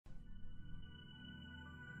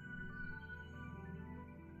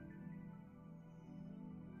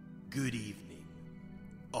Good evening.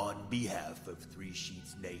 On behalf of Three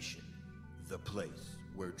Sheets Nation, the place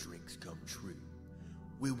where drinks come true,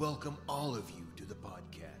 we welcome all of you to the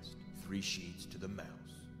podcast, Three Sheets to the Mouse.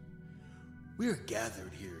 We're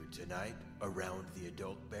gathered here tonight around the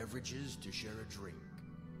adult beverages to share a drink,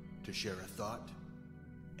 to share a thought,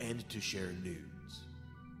 and to share news.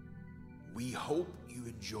 We hope you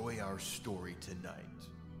enjoy our story tonight,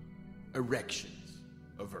 Erections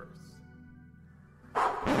of Earth. I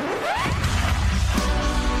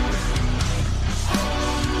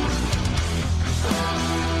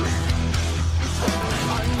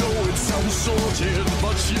know it sounds sorted,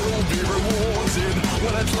 but you'll be rewarded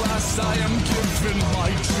when at last I am given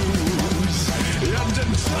my dues. And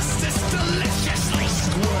injustice deliciously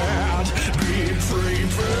squared be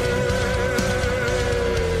prepared.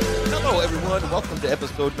 Hello, everyone. Welcome to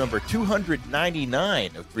episode number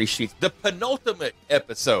 299 of Three Sheets, the penultimate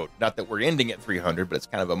episode. Not that we're ending at 300, but it's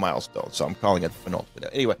kind of a milestone, so I'm calling it the penultimate.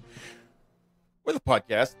 Anyway, we're the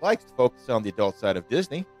podcast that likes to focus on the adult side of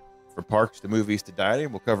Disney. From parks to movies to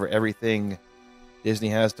dining, we'll cover everything Disney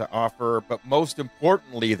has to offer, but most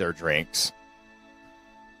importantly, their drinks.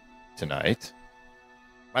 Tonight,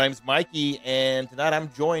 my name's Mikey, and tonight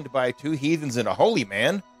I'm joined by two heathens and a holy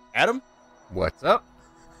man. Adam. What's up?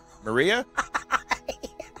 Maria.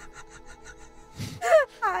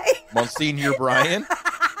 Hi. Monsignor Brian.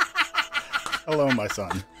 Hello, my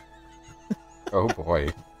son. Oh, boy.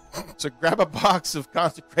 So grab a box of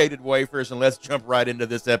consecrated wafers and let's jump right into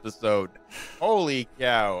this episode. Holy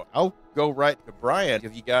cow. I'll go right to Brian.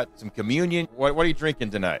 Have you got some communion? What are you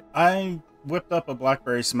drinking tonight? I whipped up a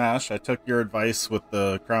blackberry smash. I took your advice with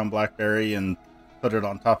the Crown Blackberry and put it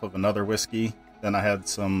on top of another whiskey. Then I had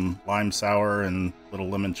some lime sour and little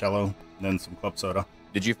limoncello, and then some club soda.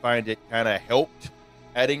 Did you find it kind of helped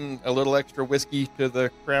adding a little extra whiskey to the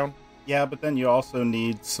Crown? Yeah, but then you also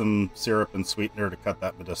need some syrup and sweetener to cut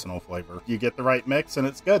that medicinal flavor. You get the right mix, and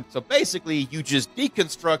it's good. So basically, you just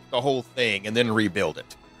deconstruct the whole thing and then rebuild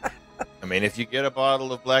it. I mean, if you get a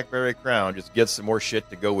bottle of Blackberry Crown, just get some more shit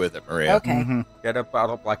to go with it, Maria. Okay. Mm-hmm. Get a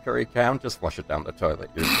bottle of Blackberry Crown, just flush it down the toilet.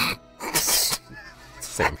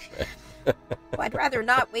 Same shit. Well, I'd rather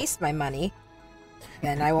not waste my money.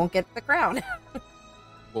 Then I won't get the crown.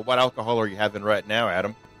 Well, what alcohol are you having right now,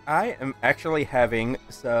 Adam? I am actually having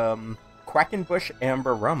some Quackenbush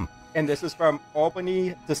Amber Rum. And this is from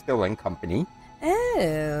Albany Distilling Company.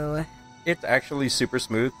 Oh. It's actually super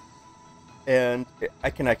smooth. And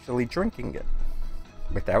I can actually drinking it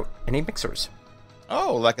without any mixers.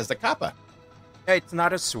 Oh, like a Zacapa. It's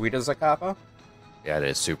not as sweet as a Zacapa. Yeah, it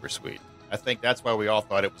is super sweet. I think that's why we all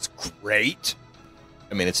thought it was great.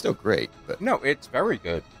 I mean, it's still great, but... No, it's very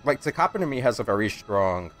good. Like, Zacapa to me has a very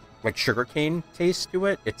strong, like, sugarcane taste to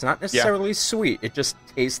it. It's not necessarily sweet. It just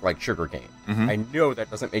tastes like sugarcane. Mhm. I know that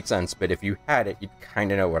doesn't make sense, but if you had it, you'd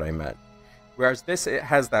kind of know what I meant. Whereas this, it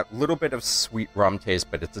has that little bit of sweet rum taste,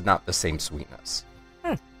 but it's not the same sweetness.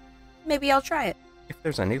 Maybe I'll try it. If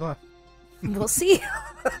there's any left. We'll see.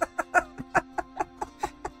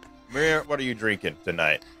 Maria, what are you drinking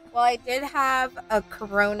tonight? Well, I did have a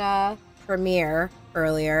Corona premiere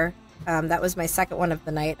earlier. That was my second one of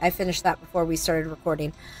the night. I finished that before we started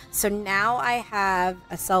recording. So now I have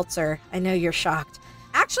a seltzer. I know you're shocked.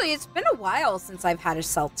 Actually, it's been a while since I've had a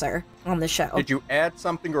seltzer on the show. Did you add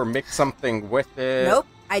something or mix something with it? Nope,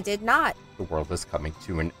 I did not. The world is coming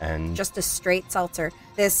to an end. Just a straight seltzer.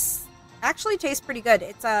 This actually tastes pretty good.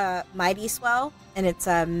 It's a Mighty Swell, and it's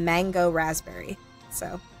a mango raspberry.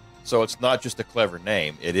 So it's not just a clever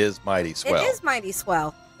name. It is Mighty Swell. It is Mighty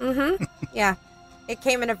Swell. Mm-hmm. Yeah. It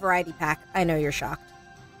came in a variety pack. I know you're shocked.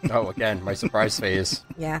 Oh, again, my surprise phase.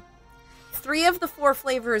 Yeah. 3 of the 4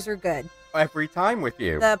 flavors are good. Every time with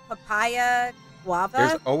you. The papaya guava.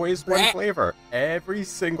 There's always one flavor. Every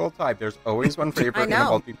single time. There's always one flavor I in a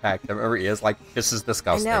know. multi-pack that Maria's like, this is I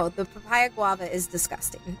disgusting. know. The papaya guava is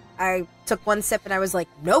disgusting. I took one sip and I was like,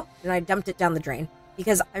 nope. And I dumped it down the drain.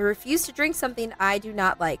 Because I refuse to drink something I do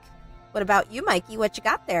not like. What about you, Mikey? What you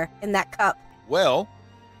got there in that cup? Well,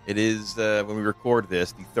 it is, when we record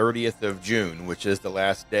this, the 30th of June, which is the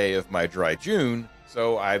last day of my dry June.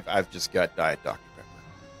 So I've just got Diet Dr. Pepper.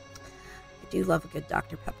 I do love a good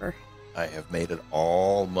Dr. Pepper. I have made it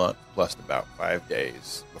all month, plus about 5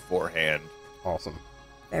 days beforehand. Awesome.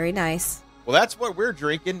 Very nice. Well, that's what we're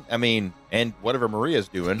drinking. I mean, and whatever Maria's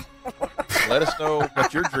doing. Let us know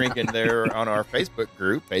what you're drinking there on our Facebook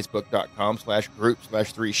group,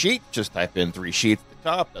 facebook.com/group/3sheets. Just type in 3 sheets at the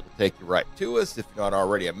top. That'll take you right to us. If you're not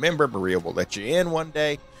already a member, Maria will let you in one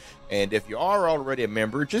day. And if you are already a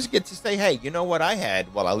member, just get to say, hey, you know what I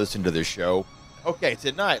had while I listened to this show? Okay,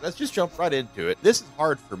 tonight, let's just jump right into it. This is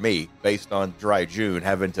hard for me based on Dry June,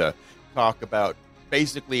 having to talk about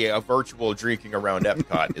basically a virtual drinking around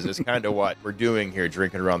Epcot. Is this kind of what we're doing here,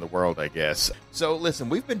 drinking around the world, I guess. So listen,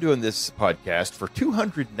 we've been doing this podcast for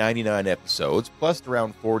 299 episodes, plus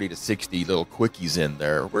around 40 to 60 little quickies in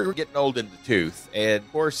there. We're getting old in the tooth. And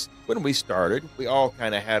of course, when we started, we all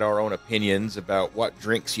kind of had our own opinions about what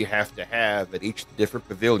drinks you have to have at each of the different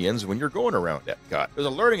pavilions when you're going around Epcot. It was a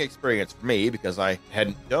learning experience for me because I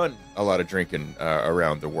hadn't done a lot of drinking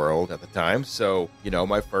around the world at the time. So, you know,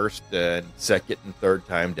 my first and second and third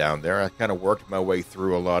time down there, I kind of worked my way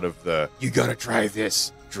through a lot of the, you gotta try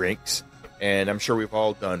this drinks. And I'm sure we've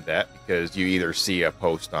all done that because you either see a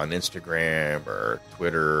post on Instagram or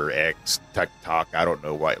Twitter, X, TikTok, I don't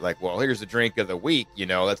know what. Like, well, here's the drink of the week, you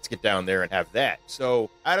know, let's get down there and have that. So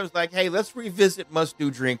I was like, hey, let's revisit must-do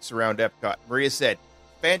drinks around Epcot. Maria said,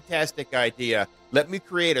 fantastic idea. Let me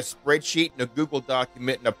create a spreadsheet and a Google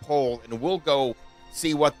document and a poll, and we'll go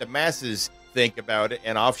see what the masses think about it.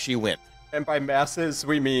 And off she went. And by masses,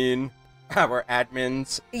 we mean our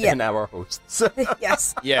admins and our hosts.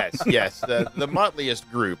 Yes. Yes. The motliest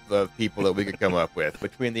group of people that we could come up with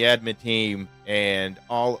between the admin team and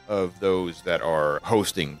all of those that are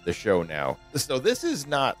hosting the show now. So this is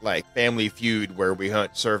not like Family Feud where we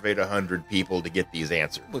surveyed 100 people to get these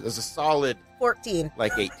answers. It was a solid 14.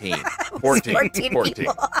 Like 18. 14. 14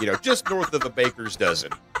 You know, just north of a baker's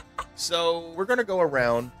dozen. So we're going to go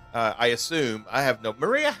around. I assume I have no...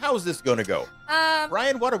 Maria, how's this going to go?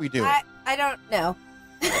 Brian, what are we doing? I don't know.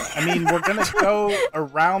 I mean, we're going to go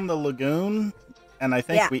around the lagoon, and I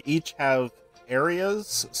think we each have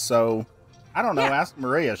areas, so I don't know. Ask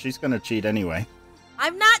Maria. She's going to cheat anyway.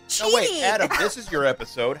 I'm not cheating. Oh, wait, Adam, this is your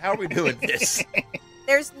episode. How are we doing this?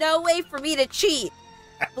 There's no way for me to cheat.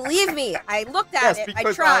 Believe me, I looked at it. I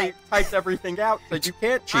because tried. I typed everything out so you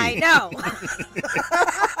can't cheat. I know.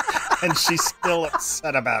 And she's still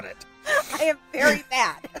upset about it. I am very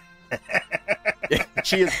mad.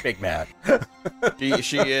 She is big mad.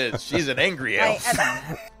 She is. She's an angry elf.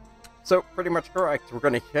 So, pretty much correct. We're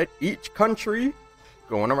going to hit each country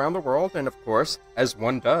going around the world. And, of course, as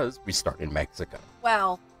one does, we start in Mexico.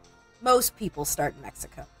 Well, most people start in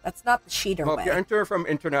Mexico. That's not the cheater Well, way. if you enter from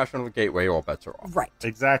International Gateway, all bets are off. Right.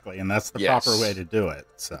 Exactly, and that's the proper way to do it.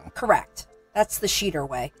 So correct. That's the cheater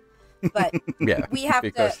way. But yeah, we have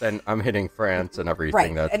because then I'm hitting France and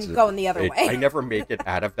everything. Right, That's and going the other way. I never make it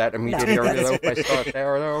out of that immediate area, though, if I start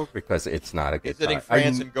there, though, because it's not a good Hitting time.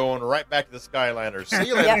 France and going right back to the Skyliners. See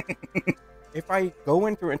you later. If I go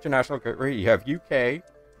in through International Gateway, you have UK,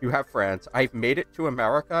 you have France. I've made it to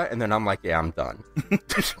America, and then I'm like, yeah, I'm done.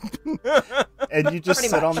 And you just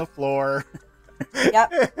sit on the floor.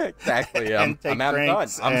 Yep. Exactly. And take I'm done.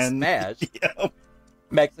 drinks I'm smashed.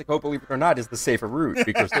 Mexico, believe it or not, is the safer route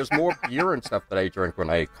because there's more beer and stuff that I drink when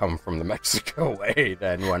I come from the Mexico way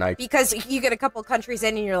than when I... Because you get a couple countries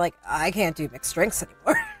in and you're like, I can't do mixed drinks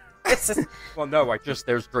anymore. Well, no,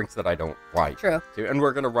 there's drinks that I don't like. True. And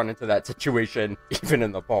we're going to run into that situation even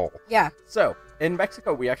in the bowl. Yeah. So, in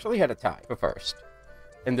Mexico, we actually had a tie for first.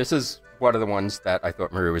 And this is one of the ones that I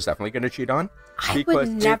thought Maria was definitely going to cheat on. Because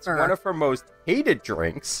it's one of her most hated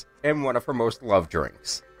drinks and one of her most loved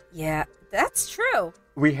drinks. Yeah, that's true.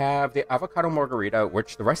 We have the avocado margarita,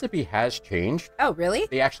 which the recipe has changed. Oh, really?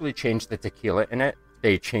 They actually changed the tequila in it.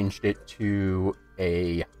 They changed it to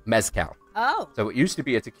a mezcal. Oh. So it used to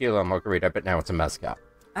be a tequila margarita, but now it's a mezcal.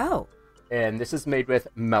 Oh. And this is made with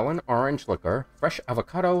melon orange liquor, fresh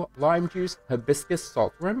avocado, lime juice, hibiscus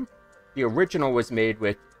salt rim. The original was made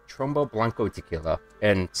with Trombo Blanco tequila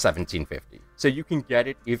in 1750. So you can get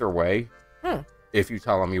it either way. If you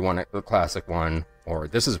tell them you want the classic one, or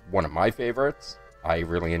this is one of my favorites. I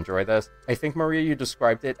really enjoy this. I think, Maria, you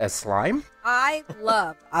described it as slime? I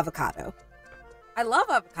love avocado. I love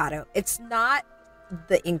avocado. It's not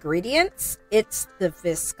the ingredients, it's the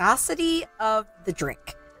viscosity of the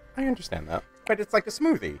drink. I understand that. But it's like a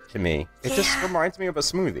smoothie to me. It just reminds me of a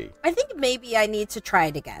smoothie. I think maybe I need to try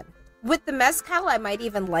it again. With the mezcal, I might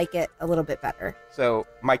even like it a little bit better. So,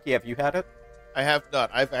 Mikey, have you had it? I have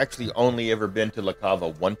not. I've actually only ever been to La Cava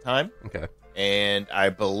one time. Okay. And I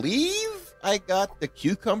believe I got the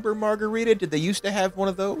cucumber margarita. Did they used to have one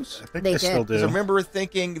of those? I think they still do. I remember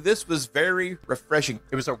thinking this was very refreshing.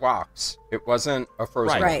 It was a rocks. It wasn't a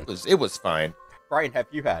frozen. Right. It was fine. Brian, have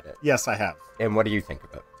you had it? Yes, I have. And what do you think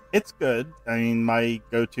of it? It's good. I mean, my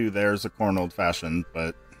go-to there is a corn old-fashioned,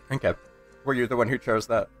 but... Okay. Were you the one who chose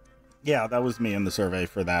that? Yeah, that was me in the survey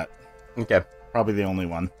for that. Okay. Probably the only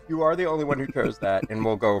one. You are the only one who chose that, and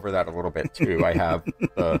we'll go over that a little bit, too. I have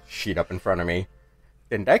the sheet up in front of me.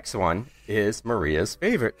 The next one is Maria's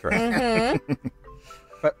favorite drink.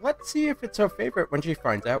 But let's see if it's her favorite when she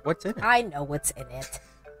finds out what's in it. I know what's in it.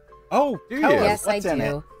 Oh, Do tell you? us Yes, I what's in it.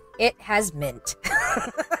 do. It has mint.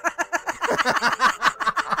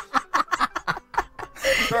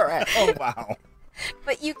 Oh, wow.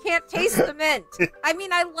 But you can't taste the mint. I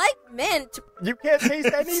mean, I like mint. You can't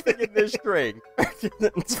taste anything in this drink.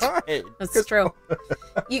 It's fine. That's true.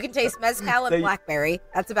 You can taste mezcal and They- blackberry.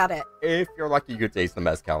 That's about it. If you're lucky, you could taste the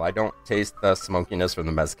mezcal. I don't taste the smokiness from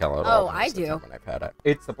the mezcal at all. Oh, I most of the do. time when I've had it.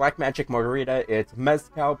 It's the Black Magic Margarita. It's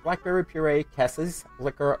mezcal, blackberry puree, cassis,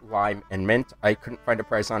 liquor, lime, and mint. I couldn't find a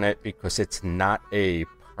price on it because it's not a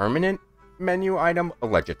permanent menu item,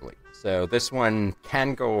 allegedly. So this one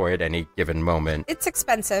can go away at any given moment. It's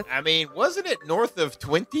expensive. I mean, wasn't it north of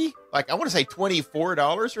 20? Like, I want to say $24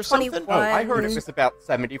 or something. 21. Oh, I heard it was about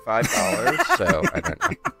 $75, so I don't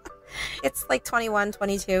know. It's like 21,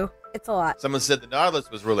 22. It's a lot. Someone said the Nautilus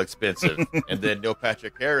was real expensive, and then Neil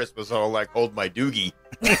Patrick Harris was all like, hold my doogie.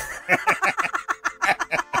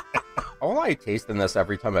 All I taste in this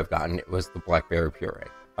every time I've gotten it was the blackberry puree.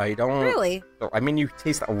 I don't... Really? I mean, you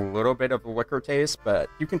taste a little bit of the liquor taste, but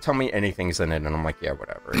you can tell me anything's in it, and I'm like, yeah,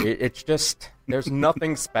 whatever. It's just... There's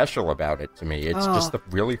nothing special about it to me. It's just a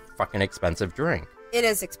really fucking expensive drink. It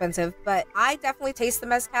is expensive, but I definitely taste the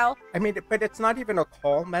mezcal. I mean, but it's not even a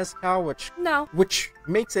call mezcal, which No.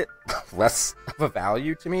 makes it less of a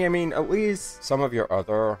value to me. I mean, at least some of your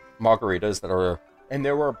other margaritas that are... And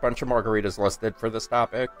there were a bunch of margaritas listed for this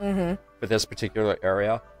topic, for this particular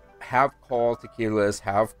area. Have call tequilas,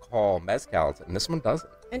 have call mezcals, and this one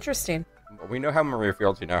doesn't. Interesting. We know how Maria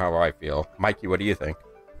feels, you know how I feel. Mikey, what do you think?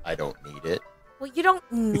 I don't need it. Well, you don't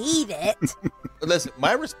need it. Listen,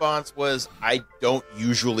 my response was, I don't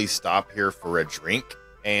usually stop here for a drink.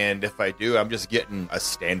 And if I do, I'm just getting a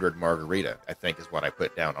standard margarita, I think is what I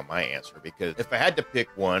put down on my answer. Because if I had to pick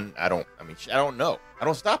one, I don't know. I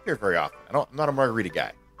don't stop here very often. I'm not a margarita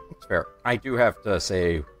guy. It's fair. I do have to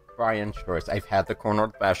say, Brian's choice. I've had the corn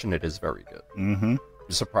old fashioned. It is very good. Mm-hmm.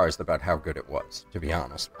 I'm surprised about how good it was, to be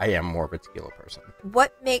honest. I am more of a tequila person.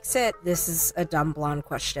 What makes it, this is a dumb blonde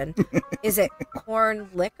question, is it corn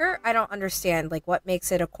liquor? I don't understand. Like, what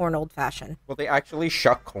makes it a corn old fashioned? Will they actually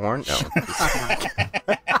shuck corn? No.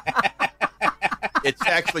 It's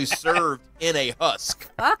actually served in a husk.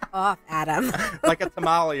 Fuck off, Adam. Like a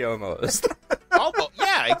tamale almost. Almost,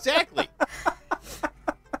 yeah, exactly.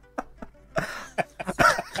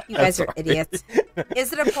 You guys are idiots.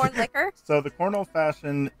 Is it a corn liquor? So the corn old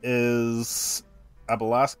fashioned is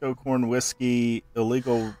Abelasco corn whiskey,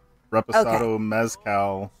 illegal reposado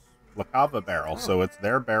mezcal, La Cava barrel. So it's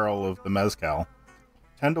their barrel of the mezcal.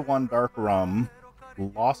 10-1 dark rum,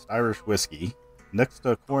 lost Irish whiskey,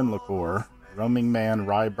 Nixta corn liqueur, roaming man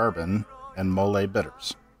rye bourbon, and mole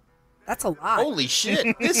bitters. That's a lot. Holy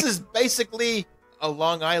shit. This is basically a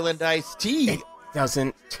Long Island iced tea.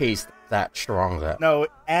 Doesn't taste that strong, though. No,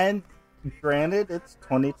 and granted, it's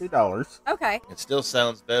 $22. Okay. It still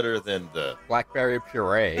sounds better than the... Blackberry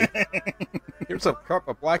puree. Here's a cup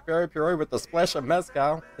of blackberry puree with a splash of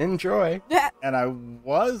mezcal. Enjoy. And I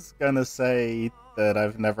was gonna say that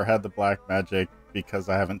I've never had the Black Magic because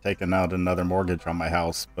I haven't taken out another mortgage on my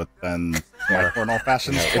house, but then my corn old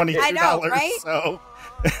fashioned is $22. I know, right? So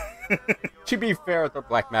To be fair, the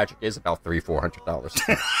Black Magic is about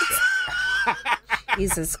 $300-$400.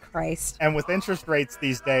 Jesus Christ. and with interest rates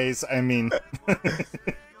these days, I mean,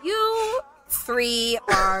 You three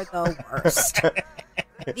are the worst.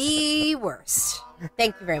 The worst.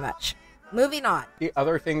 Thank you very much. Moving on. The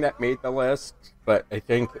other thing that made the list, but I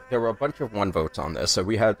think there were a bunch of one votes on this. So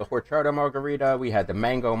we had the horchata margarita, we had the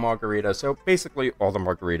mango margarita. So basically all the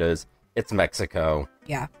margaritas. It's Mexico.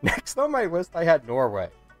 Yeah. Next on my list, I had Norway.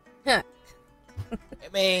 Huh. I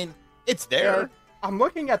mean, it's there. I'm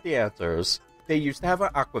looking at the answers. They used to have an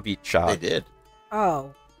aquavit shot. They did.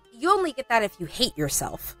 Oh. You only get that if you hate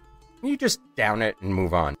yourself. You just down it and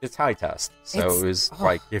move on. It's high test. So It's- it was oh.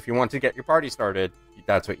 like, if you want to get your party started,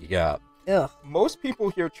 that's what you got. Ugh. Most people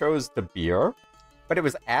here chose the beer, but it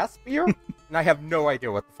was ass beer, and I have no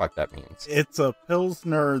idea what the fuck that means. it's a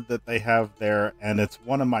Pilsner that they have there, and it's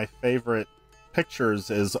one of my favorite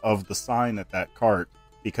pictures is of the sign at that cart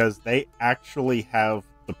because they actually have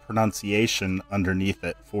the pronunciation underneath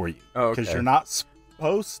it for you. Oh, Because okay. you're not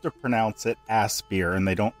supposed to pronounce it ass beer, and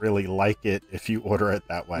they don't really like it if you order it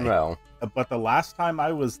that way. Well, But the last time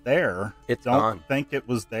I was there, It's don't gone. think it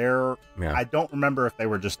was there. yeah. I don't remember if they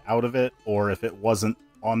were just out of it or if it wasn't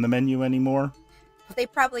on the menu anymore. They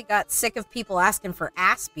probably got sick of people asking for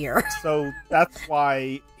ass beer. So that's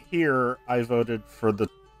why here I voted for the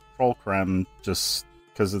Troll Creme just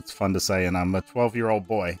because it's fun to say, and I'm a 12-year-old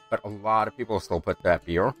boy. But a lot of people still put that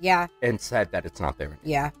beer Yeah. and said that it's not there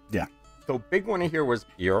anymore. Yeah. The So big one here was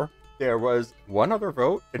beer. There was one other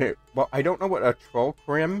vote, and I don't know what a troll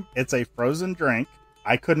crim. It's a frozen drink.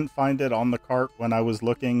 I couldn't find it on the cart when I was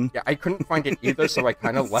looking. Yeah, I couldn't find it either, so I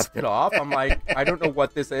kind of left it off. I'm like, I don't know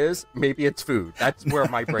what this is. Maybe it's food. That's where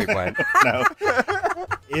my brain went. No.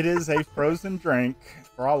 It is a frozen drink.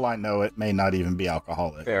 For all I know, it may not even be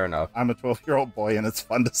alcoholic. Fair enough. I'm a 12-year-old boy, and it's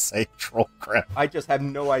fun to say troll crap. I just have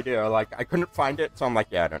no idea. Like, I couldn't find it, so I'm like,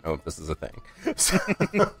 yeah, I don't know if this is a thing.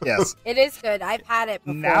 Yes. It is good. I've had it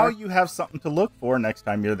before. Now you have something to look for next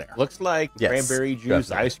time you're there. Looks like Yes, cranberry juice,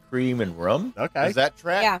 definitely. ice cream, and rum. Okay. Is that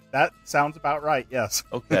track? Yeah. That sounds about right, yes.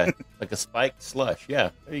 Okay. Like a spiked slush.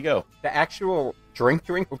 Yeah. There you go. The actual drink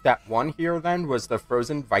with that one here then was the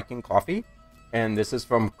frozen Viking coffee. And this is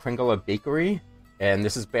from Kringla Bakery. And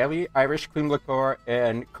this is Bailey Irish Cream Liqueur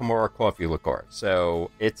and Kimura Coffee Liqueur.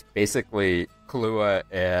 So it's basically Kahlua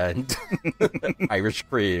and Irish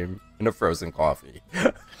cream in a frozen coffee.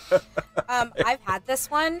 I've had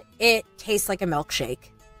this one. It tastes like a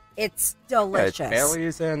milkshake. It's Yeah, delicious. it's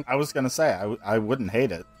Bailey's and I was going to say, I wouldn't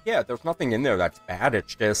hate it. yeah, there's nothing in there that's bad.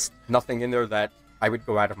 It's just nothing in there that I would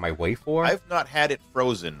go out of my way for. I've not had it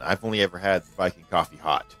frozen. I've only ever had Viking coffee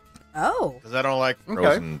hot. Oh. Because I don't like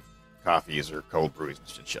frozen coffees or cold brews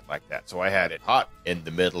and shit like that. So I had it hot in the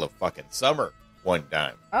middle of fucking summer one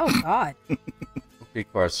time. Oh, God.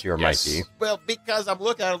 Because you're Mikey. Well, because I'm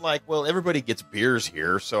looking at it like, well, everybody gets beers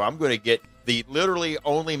here, so I'm going to get the literally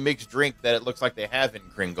only mixed drink that it looks like they have in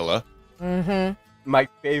Kringla. Mm-hmm. My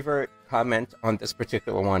favorite comment on this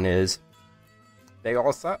particular one is, they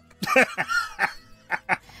all suck.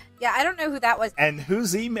 Yeah, I don't know who that was. And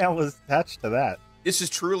whose email is attached to that? This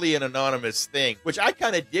is truly an anonymous thing, which I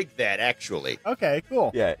kind of dig that, actually. Okay,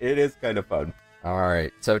 cool. Yeah, it is kind of fun. All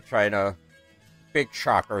right, so trying a big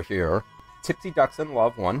shocker here. Tipsy Ducks in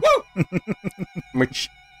Love one. Woo! Which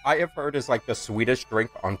I have heard is like the sweetest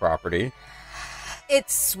drink on property.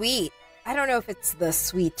 It's sweet. I don't know if it's the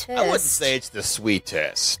sweetest. I wouldn't say it's the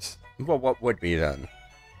sweetest. Well, what would be then?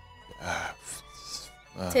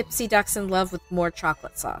 Tipsy Ducks in Love with more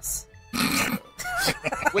chocolate sauce.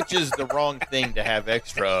 Which is the wrong thing to have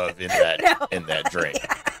extra of in that drink.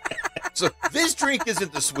 So this drink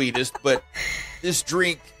isn't the sweetest, but this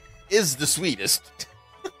drink is the sweetest.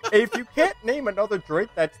 If you can't name another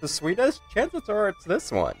drink that's the sweetest, chances are it's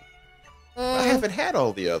this one. I haven't had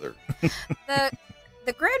all the other.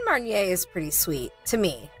 The Grand Marnier is pretty sweet to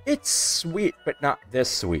me. It's sweet, but not this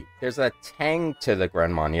sweet. There's a tang to the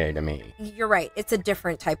Grand Marnier to me. You're right. It's a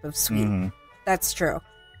different type of sweet. Mm-hmm. That's true.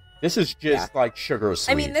 This is just like sugar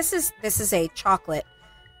sweet. I mean, this is a chocolate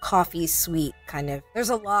coffee sweet kind of. There's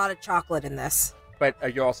a lot of chocolate in this. But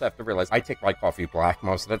you also have to realize I take my coffee black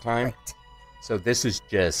most of the time. Right. So this is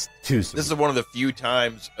just too sweet. This is one of the few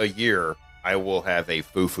times a year I will have a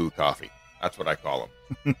foo-foo coffee. That's what I call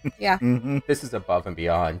them. Yeah. Mm-hmm. This is above and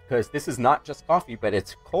beyond, because this is not just coffee, but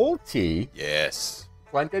it's cold tea Yes.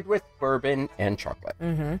 blended with bourbon and chocolate.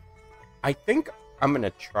 Mm-hmm. I think I'm going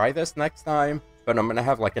to try this next time, but I'm going to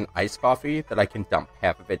have like an iced coffee that I can dump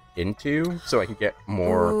half of it into so I can get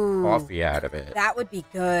more Ooh. coffee out of it. That would be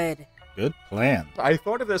good. Good plan. I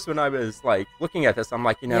thought of this when I was like looking at this. I'm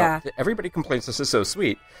like, Yeah. everybody complains this is so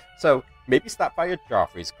sweet. So maybe stop by a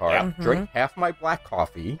Joffrey's cart, Yeah. Mhm. drink half my black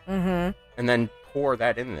coffee, Mm-hmm. and then pour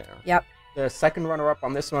that in there. Yep. The second runner-up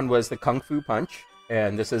on this one was the Kung Fu Punch.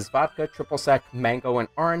 And this is vodka, triple sec, mango, and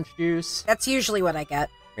orange juice. That's usually what I get.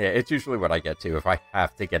 Yeah, it's usually what I get to if I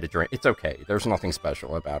have to get a drink. It's okay. There's nothing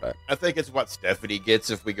special about it. I think it's what Stephanie gets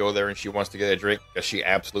if we go there and she wants to get a drink, because she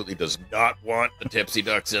absolutely does not want the Tipsy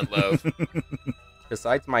Ducks in Love.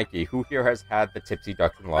 Besides Mikey, who here has had the Tipsy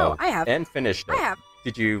Duck in Love? I have. And finished it? I have.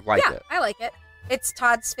 Did you like Yeah, it? I like it. It's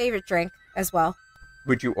Todd's favorite drink as well.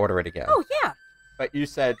 Would you order it again? Oh, yeah. But you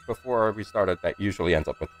said before we started that usually ends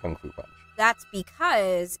up with Kung Fu Punch. That's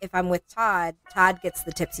because if I'm with Todd, Todd gets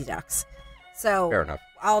the Tipsy Ducks. So Fair enough.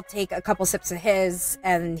 I'll take a couple sips of his,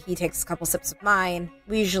 and he takes a couple sips of mine.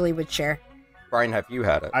 We usually would share. Brian, have you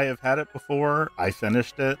had it? I have had it before. I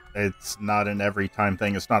finished it. It's not an every time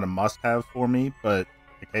thing. It's not a must-have for me, but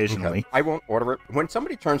occasionally. Okay. I won't order it. When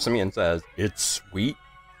somebody turns to me and says, it's sweet,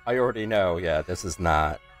 I already know, yeah, this is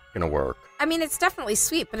not going to work. I mean, it's definitely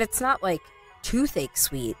sweet, but it's not like toothache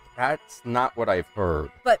sweet. That's not what I've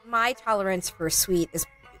heard. But my tolerance for sweet is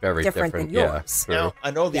Very different different. than yours. Yeah, true. Now,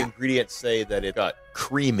 I know the Yeah. ingredients say that it got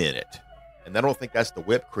cream in it, and I don't think that's the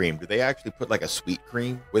whipped cream. Do they actually put like a sweet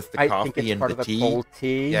cream with the I coffee think it's and part the of the tea? cold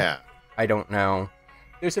tea. Yeah. I don't know.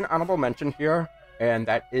 There's an honorable mention here, and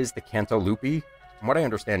that is the Cantaloupe. From what I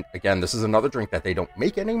understand, again, this is another drink that they don't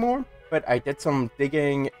make anymore, but I did some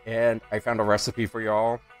digging, and I found a recipe for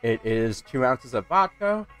y'all. It is 2 ounces of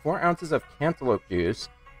vodka, 4 ounces of cantaloupe juice,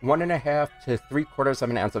 1.5 to 3/4 of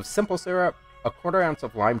an ounce of simple syrup, 1/4 ounce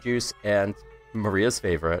of lime juice, and Maria's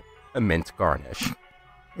favorite, a mint garnish.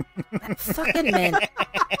 Fucking mint.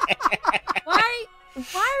 Why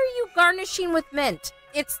are you garnishing with mint?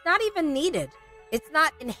 It's not even needed. It's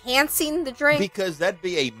not enhancing the drink. Because that'd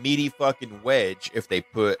be a meaty fucking wedge if they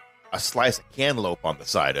put a slice of cantaloupe on the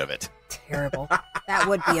side of it. Terrible. That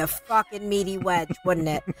would be a fucking meaty wedge, wouldn't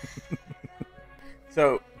it?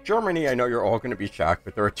 So, Germany, I know you're all going to be shocked,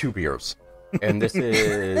 but there are 2 beers. And this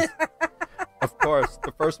is, of course,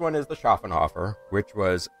 the first one is the Schaffenhofer, which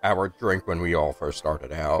was our drink when we all first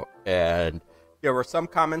started out. And there were some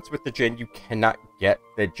comments with the gin. You cannot get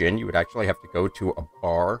the gin. You would actually have to go to a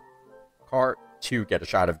bar cart to get a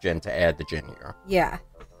shot of gin to add the gin here. Yeah.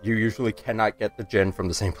 You usually cannot get the gin from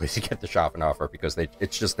the same place you get the Schaffenhofer because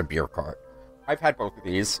it's just a beer cart. I've had both of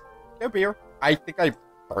these. They're beer. I think I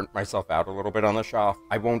burnt myself out a little bit on the Schaff.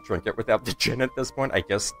 I won't drink it without the gin at this point. I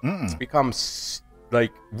guess it's become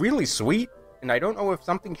like really sweet, and I don't know if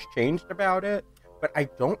something's changed about it, but I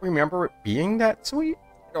don't remember it being that sweet.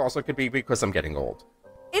 It also could be because I'm getting old.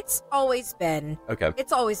 It's always been. Okay.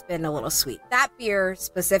 It's always been a little sweet. That beer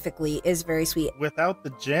specifically is very sweet. Without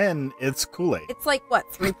the gin, it's Kool-Aid. It's like, what,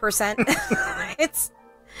 3%? It's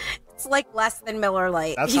like less than Miller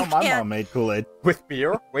Lite. That's how my mom made Kool-Aid. With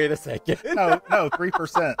beer? Wait a second. No,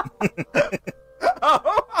 3%.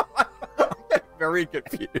 Very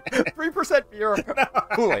confused. 3% beer,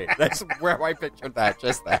 Kool-Aid. That's where I pictured that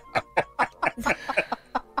just now.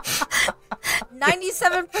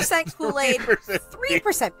 97% Kool-Aid,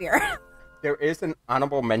 3% beer. There is an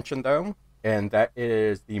honorable mention, though, and that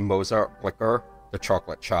is the Mozart liquor, the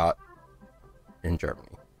chocolate shot in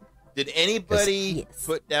Germany. Did anybody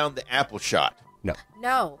put down the apple shot?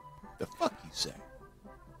 No. The fuck you say?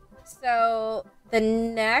 So the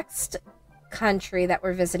next country that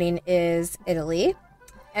we're visiting is Italy,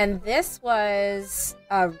 and this was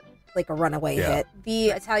like a runaway hit.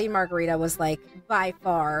 The Italian margarita was like by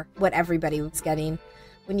far what everybody was getting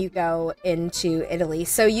when you go into Italy.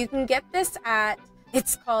 So you can get this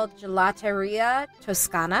it's called Gelateria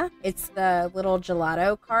Toscana. It's the little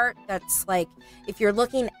gelato cart that's like, if you're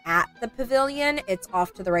looking at the pavilion, it's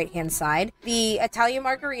off to the right-hand side. The Italian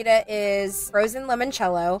margarita is frozen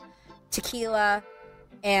limoncello, tequila,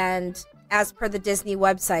 and as per the Disney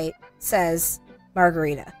website, says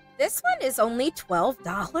margarita. This one is only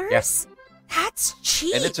 $12? Yes. That's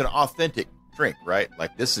cheap. And it's an authentic drink, right?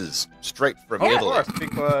 Like, this is straight from Of Italy. course,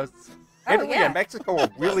 because Italy and Mexico are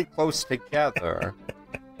really close together.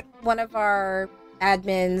 One of our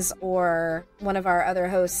admins or one of our other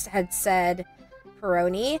hosts had said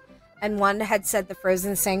Peroni, and one had said the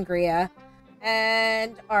frozen sangria.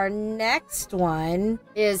 And our next one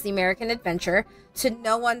is the American Adventure. To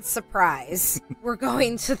no one's surprise, we're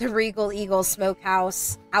going to the Regal Eagle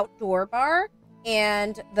Smokehouse outdoor bar.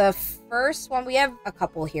 And the first one, we have a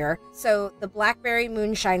couple here. So the Blackberry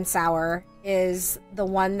Moonshine Sour is the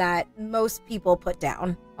one that most people put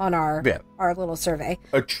down on our little survey.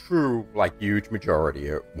 A true, like, huge majority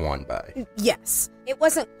it won by. Yes. It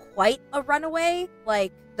wasn't quite a runaway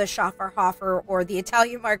like the Schafferhofer or the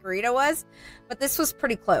Italian Margarita was, but this was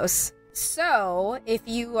pretty close. So, if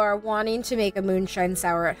you are wanting to make a moonshine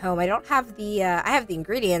sour at home, I don't have I have the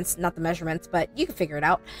ingredients, not the measurements, but you can figure it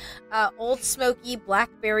out. Old Smoky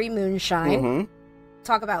Blackberry Moonshine. Mm-hmm.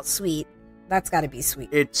 Talk about sweet. That's got to be sweet.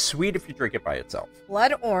 It's sweet if you drink it by itself.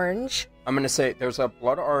 Blood orange. I'm going to say there's a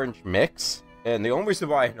blood orange mix, and the only reason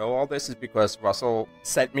why I know all this is because Russell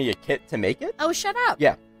sent me a kit to make it. Oh, shut up.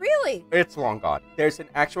 Yeah. Really? It's long gone. There's an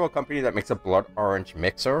actual company that makes a blood orange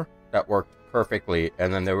mixer that worked perfectly,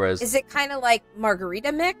 and then there was... Is it kind of like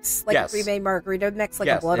margarita mix? Like yes. a pre-made margarita mix, like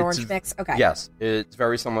a blood orange mix? Okay. Yes, it's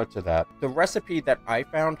very similar to that. The recipe that I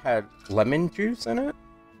found had lemon juice in it.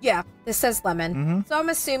 Yeah, this says lemon. Mm-hmm. So I'm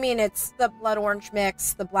assuming it's the blood orange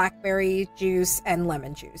mix, the blackberry juice, and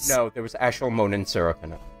lemon juice. No, there was actual Monin syrup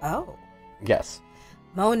in it. Oh. Yes.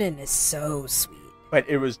 Monin is so sweet. But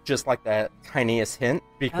it was just like that tiniest hint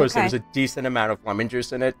because there was a decent amount of lemon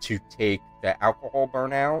juice in it to take the alcohol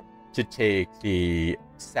burn out, to take the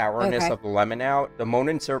sourness of the lemon out. The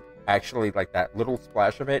Monin syrup actually, like that little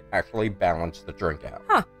splash of it, actually balanced the drink out.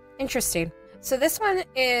 Huh. Interesting. So this one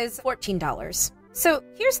is $14. So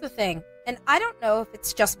here's the thing, and I don't know if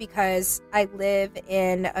it's just because I live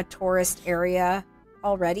in a tourist area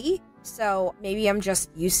already, so maybe I'm just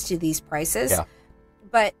used to these prices. Yeah.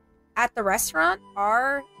 But at the restaurant,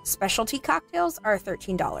 our specialty cocktails are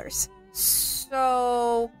 $13.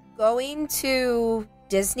 So going to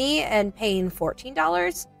Disney and paying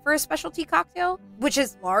 $14 for a specialty cocktail, which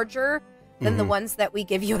is larger than the ones that we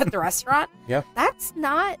give you at the restaurant, that's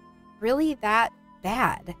not really that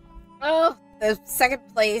bad. Oh, the second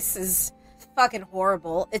place is fucking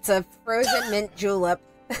horrible. It's a frozen mint julep.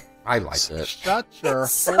 I like it. Shut your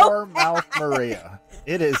It's so whore mouth, Maria.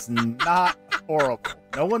 It is not horrible.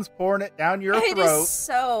 No one's pouring it down your It throat. is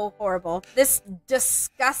so horrible. This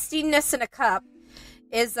disgustingness in a cup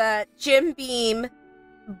is a Jim Beam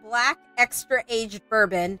black extra aged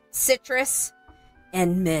bourbon, citrus,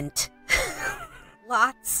 and mint.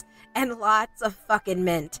 Lots and lots of fucking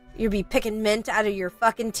mint. You'll be picking mint out of your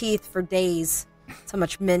fucking teeth for days. That's how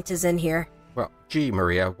much mint is in here. Well, gee,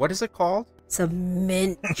 Maria, what is it called? It's a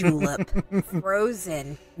mint julep.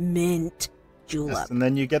 Frozen mint julep. Yes, and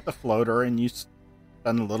then you get the floater and you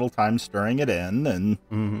spend a little time stirring it in, and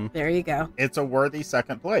Mm-hmm. There you go. it's a worthy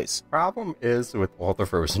second place. Problem is with all the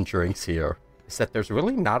frozen drinks here is that there's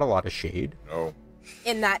really not a lot of shade. No.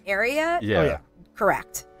 In that area? Yeah. Oh, yeah.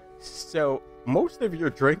 Correct. So most of your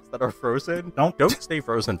drinks that are frozen Don't- don't stay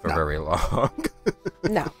frozen for No. very long.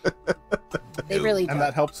 No. They really don't. And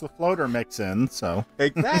that helps the floater mix in, so.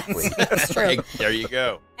 Exactly. It's true. There you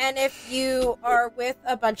go. And if you are with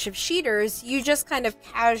a bunch of cheaters, you just kind of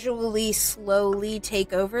casually, slowly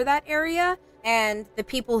take over that area. And the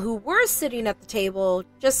people who were sitting at the table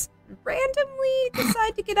just randomly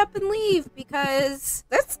decide to get up and leave because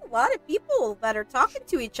there's a lot of people that are talking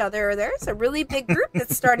to each other. There's a really big group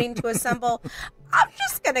that's starting to assemble. I'm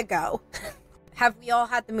just going to go. Have we all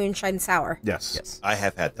had the moonshine sour? Yes. Yes. I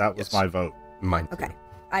have had That was my vote. Mine too. Okay.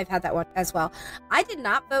 I've had that one as well. I did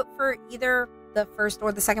not vote for either the first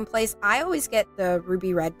or the second place. I always get the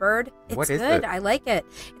Ruby Redbird. It's What is good. it? I like it.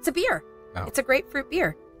 It's a beer. Oh. It's a grapefruit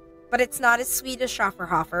beer. But it's not as sweet as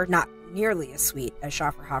Schafferhofer. Not nearly as sweet as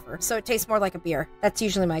Schafferhofer. So it tastes more like a beer. That's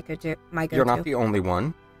usually my go-to. You're not the only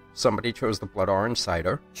one. Somebody chose the blood orange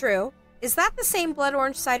cider. True. Is that the same blood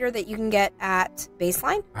orange cider that you can get at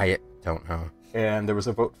Baseline? I don't know. And there was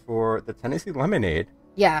a vote for the Tennessee lemonade.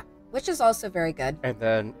 Yeah. Which is also very good. And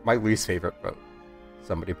then my least favorite vote.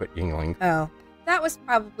 Somebody put Yingling. Oh. That was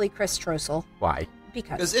probably Chris Trossel. Why?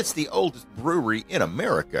 because it's the oldest brewery in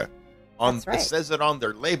America. That's right. It says it on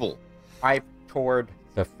their label. I've toured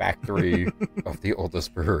the factory of the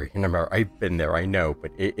oldest brewery in America. I've been there, I know,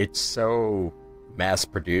 but it's so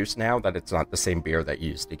mass-produced now that it's not the same beer that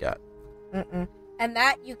you used to get. Mm-mm. And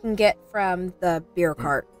that you can get from the beer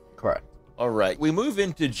cart. Correct. All right. We move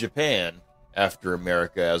into Japan after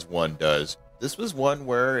America, as one does. This was one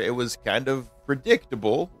where it was kind of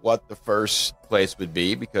predictable what the first place would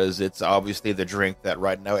be, because it's obviously the drink that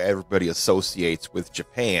right now everybody associates with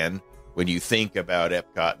Japan when you think about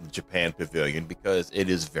Epcot and Japan Pavilion, because it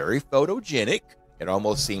is very photogenic. It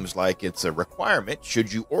almost seems like it's a requirement.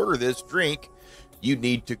 Should you order this drink, you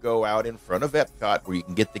need to go out in front of Epcot where you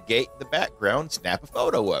can get the gate in the background, snap a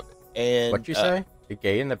photo of it. And What'd you say? The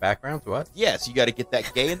gay in the background? What? Yes, you got to get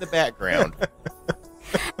that gay in the background.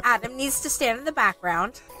 Adam needs to stand in the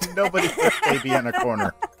background. Nobody puts baby in a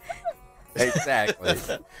corner. Exactly.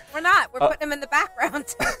 We're not. We're putting him in the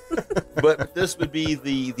background. But this would be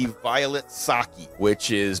the violet sake,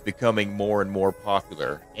 which is becoming more and more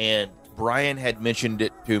popular. And Brian had mentioned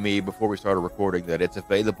it to me before we started recording that it's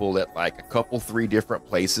available at like a couple, 3 different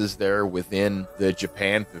places there within the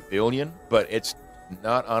Japan Pavilion, but it's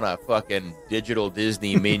not on a fucking digital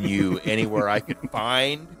Disney menu anywhere I could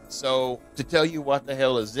find. So to tell you what the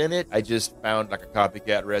hell is in it, I just found like a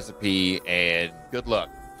copycat recipe, and good luck,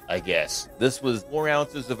 I guess. This was 4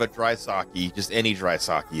 ounces of a dry sake, just any dry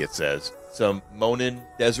sake, it says. Some Monin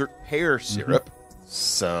desert pear syrup,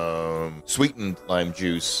 some sweetened lime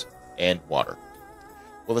juice, and water.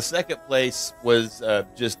 Well, the second place was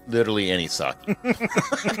just literally any sake.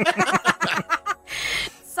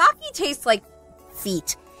 Sake tastes like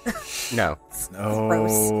feet. No.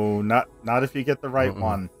 Gross. No, not if you get the right Mm-mm.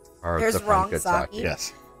 one. Or There's the wrong good sake.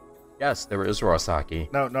 Yes. Yes, there is raw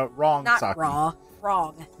sake. No, wrong Not sake. raw.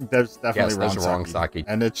 Wrong. There's definitely Yes, there's wrong wrong sake.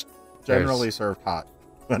 And it's generally served hot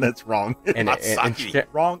when it's wrong. And, Hot and sake.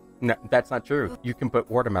 Wrong. no, that's not true. You can put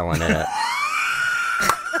watermelon in it.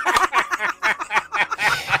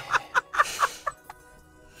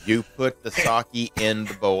 You put the sake in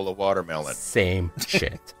the bowl of watermelon. Same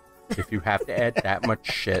shit. If you have to add that much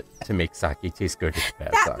shit to make sake taste good, it's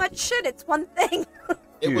bad That sake. much shit. It's one thing.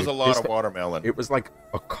 It was Dude, a lot this- of watermelon. It was like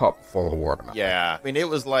a cup full of watermelon. Yeah, I mean, it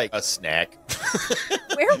was like a snack.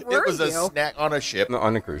 Where were It was you? a snack on a ship.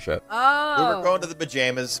 On the cruise ship. Oh. We were going to the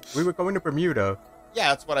pajamas. We were going to Bermuda. Yeah,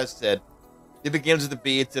 that's what I said. It begins with a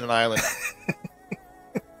B. It's in an island.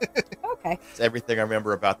 Okay. It's everything I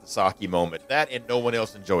remember about the sake moment. That and no one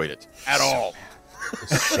else enjoyed it at all. It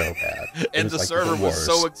was so bad. It And was the like server was worst.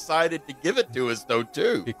 so excited to give it to us, though,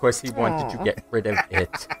 too. Because he wanted to Aw. get rid of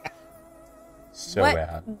it. So what?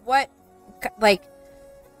 bad. What? Like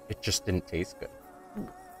It just didn't taste good.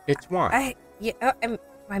 It's wine.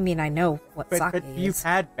 I mean, I know what sake but is. you've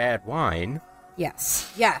had bad wine. Yes,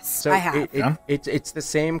 So I have. it's the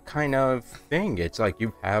same kind of thing. It's like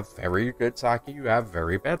you have very good sake, you have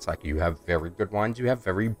very bad sake, you have very good wines, you have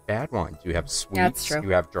very bad wines, you have sweets, That's true. you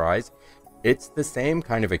have dries. It's the same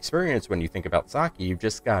kind of experience when you think about sake. You've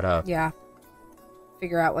just gotta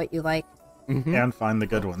Figure out what you like. And find the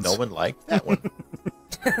good ones. No one liked that one.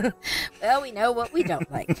 Well, we know what we don't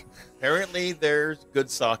like. Apparently, there's good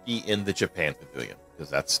sake in the Japan Pavilion because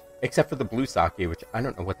that's except for the blue sake, which I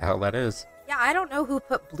don't know what the hell that is. Yeah, I don't know who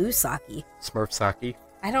put blue sake. Smurf sake.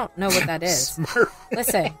 I don't know what that is.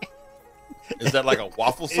 Listen, is that like a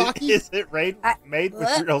waffle sake? Is it made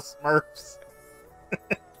with real Smurfs?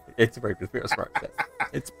 It's made with real Smurfs.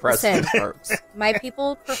 It's pressed Listen. Smurfs. my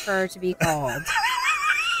people prefer to be called.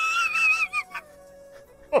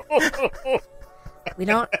 We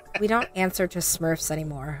don't answer to Smurfs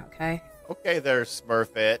anymore, okay? Okay, there's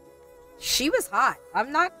Smurfette. She was hot.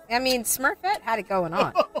 Smurfette had it going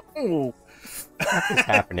on. What's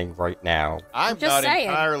happening right now? I'm just not saying.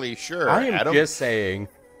 entirely sure. I am Adam. just saying,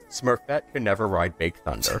 Smurfette can never ride Big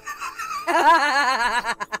Thunder.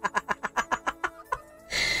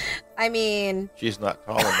 I mean, She's not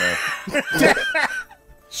tall enough.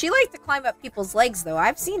 she liked to climb up people's legs, though.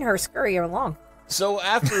 I've seen her scurry along. So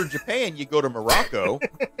after Japan, you go to Morocco.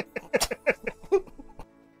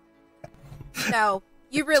 No,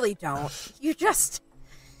 you really don't. You just...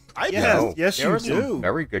 I Yes, know. yes, There you are some do.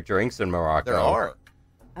 very good drinks in Morocco. There are.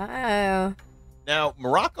 Oh. Now,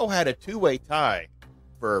 Morocco had a two-way tie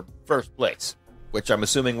for first place, which I'm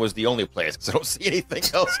assuming was the only place because I don't see anything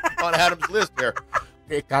else on Adam's list here.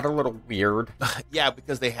 It got a little weird. Yeah,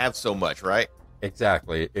 because they have so much, right?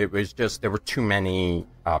 Exactly. It was just, there were too many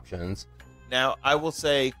options. Now, I will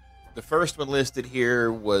say the first one listed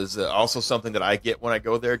here was also something that I get when I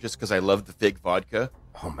go there just because I love the fig vodka.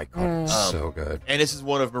 Oh my god, it's so good. And this is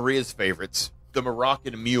one of Maria's favorites, the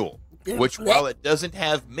Moroccan Mule, which while it doesn't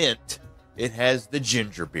have mint, it has the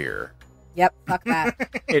ginger beer. Yep, fuck that.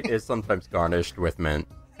 It is sometimes garnished with mint.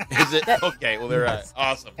 Is it? Okay, well, they're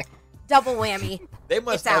awesome. Double whammy. They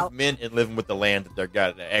must It's have out. mint and living with the land that they've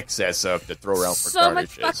got an excess of to throw around for So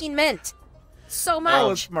much garnishes. fucking mint. So Well,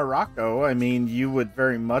 much. it's Morocco. I mean, you would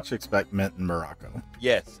very much expect mint in Morocco.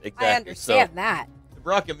 Yes, exactly. I understand So, that. the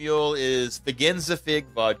Moroccan Mule is Figenza fig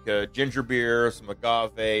vodka, ginger beer, some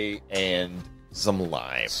agave, and some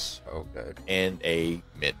lime. So good. And a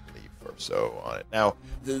mint leaf or so on it. Now,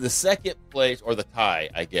 the second place, or the tie,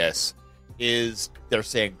 I guess, is their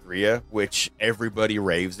sangria, which everybody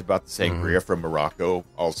raves about the sangria from Morocco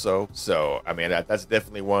also. So, I mean, that's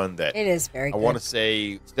definitely one that It is very I good. want to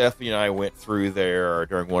say Stephanie and I went through there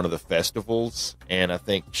during one of the festivals, and I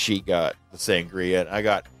think she got the sangria, and I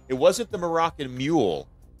got, it wasn't the Moroccan Mule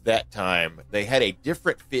that time. They had a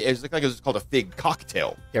different, it was like it was called a fig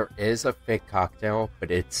cocktail. There is a fig cocktail, but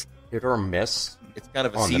it's hit or miss. It's kind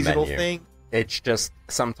of a On the seasonal menu. thing. It's just,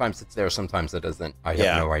 sometimes it's there, sometimes it isn't. I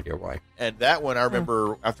Yeah. have no idea why. And that one, I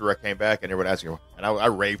remember after I came back and everyone asking, and I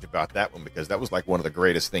raved about that one because that was like one of the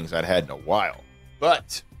greatest things I'd had in a while.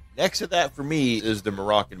 But next to that for me is the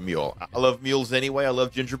Moroccan Mule. I love mules anyway. I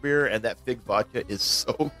love ginger beer, and that fig vodka is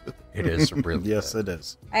so good. It is really Yes, good. it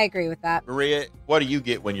is. I agree with that. Maria, what do you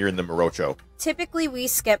get when you're in the Morocho? Typically, we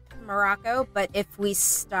skip Morocco, but if we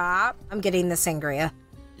stop, I'm getting the sangria.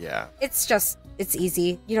 Yeah, It's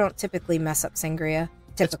easy. You don't typically mess up sangria.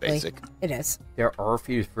 it's Typically. basic. It is. There are a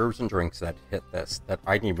few frozen drinks that hit this that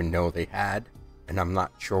I didn't even know they had, and I'm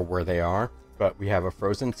not sure where they are. But we have a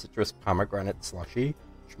frozen citrus pomegranate slushy,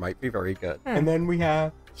 which might be very good. And then we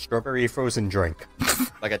have strawberry frozen drink.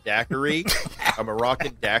 Like a daiquiri, a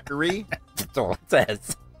Moroccan daiquiri. That's all it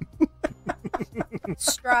says.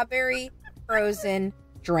 Strawberry frozen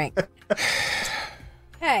drink.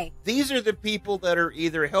 Hey, These are the people that are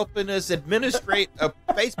either helping us administrate a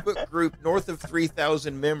Facebook group north of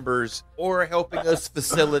 3,000 members or helping us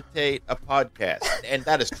facilitate a podcast. And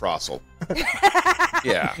that is Trossel.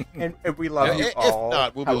 Yeah. And we love you If all.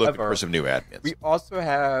 not, we'll be looking However, for some new admins. We also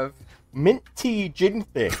have mint tea gin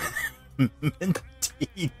thing. Mint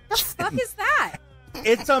tea. the fuck is that?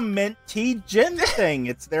 It's a mint tea gin thing.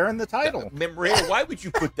 It's there in the title. Maria, why would you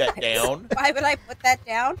put that down? Why would I put that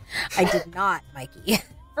down? I did not, Mikey.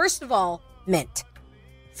 First of all, mint.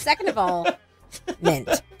 Second of all,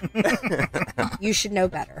 mint. You should know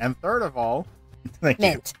better. And third of all, thank you.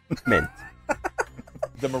 Mint. Mint.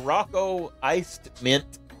 The Morocco iced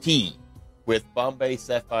mint tea with Bombay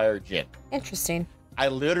Sapphire gin. Interesting. I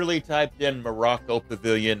literally typed in Morocco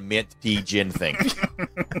Pavilion mint tea gin thing.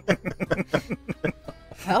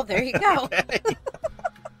 Well, there you go.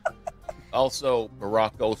 Also,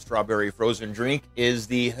 Morocco strawberry frozen drink is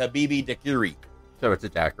the Habibi Daiquiri. So it's a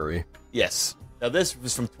daiquiri. Yes. Now, this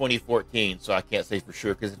was from 2014, so I can't say for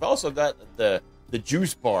sure, because they've also got the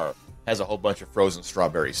juice bar has a whole bunch of frozen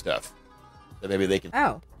strawberry stuff. So maybe they can,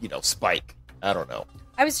 spike. I don't know.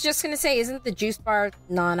 I was just going to say, isn't the juice bar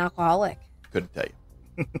non-alcoholic? Couldn't tell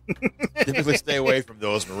you. Typically stay away from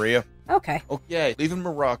those, Maria. Okay. Okay, leaving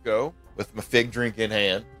Morocco with my fig drink in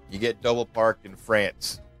hand, you get double parked in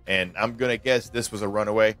France. And I'm going to guess this was a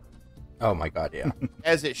runaway. Oh my god, yeah.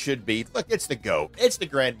 As it should be. Look, it's the GOAT. It's the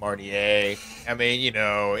Grand Marnier. I mean,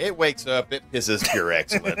 it wakes up, it pisses pure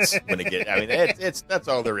excellence when it gets. I mean, it's that's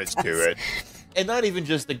all there is to it. And not even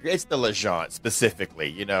just it's the Legend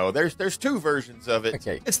specifically. There's two versions of it.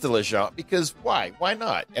 Okay. It's the Legend because why? Why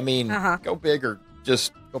not? I mean, go big or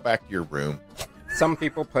just go back to your room. Some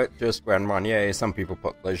people put just Grand Marnier, some people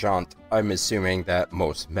put Legend. I'm assuming that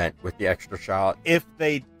most meant with the extra shot. If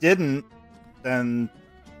they didn't, then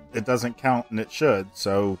it doesn't count and it should.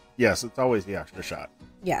 So, yes, it's always the extra shot.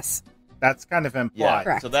 Yes. That's kind of implied. Yeah,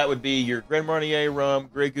 correct. So that would be your Grand Marnier rum,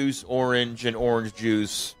 Grey Goose orange, and orange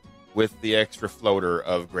juice with the extra floater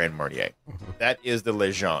of Grand Marnier. Mm-hmm. That is the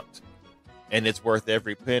Legend. And it's worth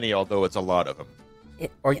every penny, although it's a lot of them.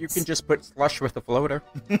 Or you can just put slush with the floater.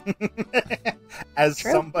 As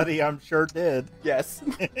True. somebody I'm sure did. Yes.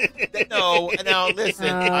 No, now listen,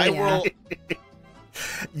 I will...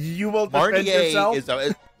 You will defend Marnier yourself?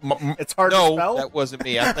 is... It's hard to no, spell? that wasn't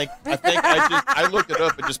me. I think I looked it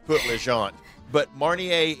up and just put Legend. But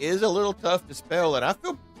Marnier is a little tough to spell, and I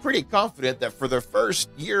feel pretty confident that for the first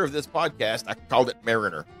year of this podcast, I called it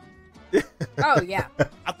Mariner. Oh, yeah.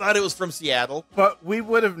 I thought it was from Seattle. But we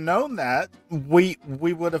would have known that. We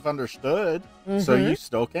would have understood. So you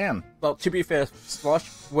still can. Well, to be fair, slush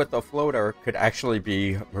with the floater could actually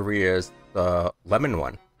be Maria's the lemon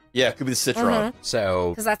one. Yeah, it could be the Citron. So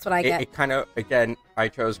Because that's what I get. it kind of, again, I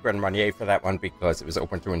chose Grand Marnier for that one because it was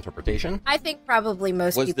open to interpretation. I think probably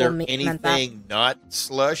most Was people there meant that. anything not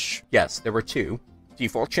slush? Yes, there were two.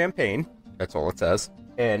 Default champagne, that's all it says,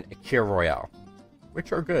 and a Kir Royale,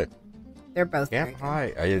 which are good. They're both Yeah, very good.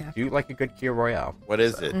 hi. I do like a good Kir Royale. What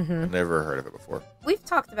is it? I've never heard of it before. We've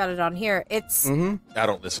talked about it on here. It's I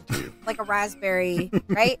don't listen to you. like a raspberry,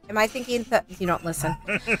 right? Am I thinking that you don't listen?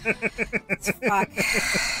 It's fuck.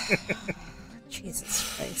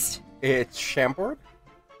 Jesus Christ. It's Chambord.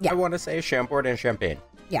 Yeah. I want to say Chambord and champagne.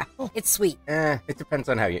 Yeah, it's sweet. It depends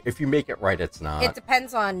on if you make it right, it's not. It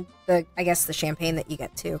depends on the champagne that you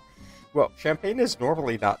get too. Well, champagne is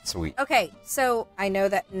normally not sweet. Okay, so I know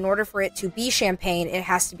that in order for it to be champagne, it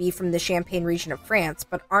has to be from the Champagne region of France,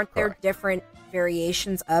 but aren't there Correct. different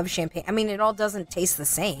variations of champagne? I mean, it all doesn't taste the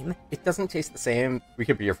same. It doesn't taste the same. We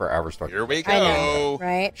could be here for hours talking. Here we I know, go.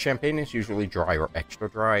 right? Champagne is usually dry or extra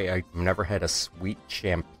dry. I've never had a sweet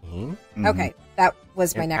champagne. Okay, that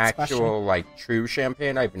was my An next actual, question. true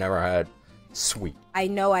champagne, I've never had sweet. I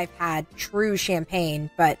know I've had true champagne,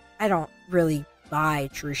 but I don't really buy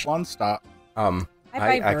true champagne. One stop. I I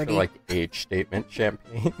buy actually Verdi. like age statement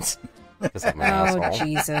champagnes. Because I'm an Oh, asshole.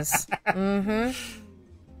 Jesus. Mm-hmm.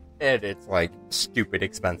 And it's stupid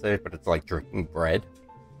expensive, but it's like drinking bread.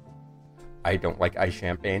 I don't like ice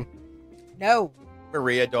champagne. No.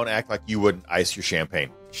 Maria, don't act like you wouldn't ice your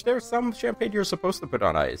champagne. There's some champagne you're supposed to put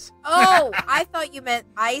on ice. Oh, I thought you meant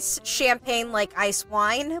ice champagne like ice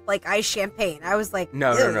wine, like ice champagne. I was like,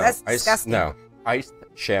 No, ew, no, no. that's Ice, disgusting. no. Iced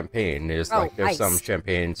champagne is Oh, there's some iced.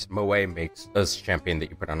 champagnes. Moet makes a champagne that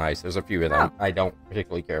you put on ice. There's a few of them. Oh. I don't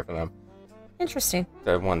particularly care for them. Interesting.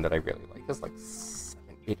 The one that I really like is like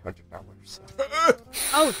 $700-800. So.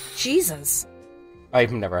 Oh, Jesus.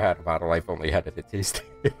 I've never had a bottle. I've only had it at tasting.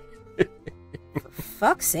 For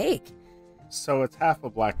fuck's sake. So it's half a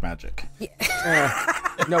black magic.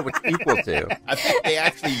 No, it's equal to. I think they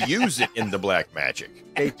actually use it in the Black Magic,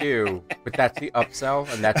 They do, but that's the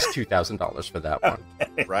upsell, and that's $2,000 for that one.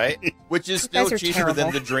 right? Which is You still guys are cheaper than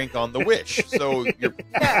terrible. the drink on the Wish. So you're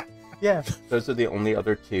Yeah, those are the only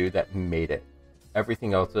other two that made it.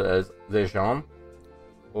 Everything else is Legend,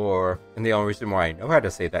 and the only reason why I know how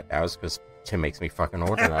to say that now is because Tim makes me fucking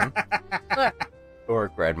order them. Or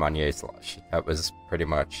Grand Marnier slush. That was pretty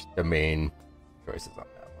much the main choices on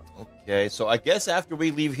that one. okay. So I guess after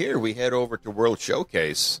we leave here, we head over to World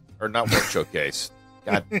Showcase, or not World Showcase.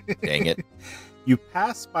 God dang it! You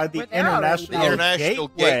pass by the We're there already, International, The International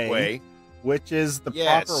Gateway. which is the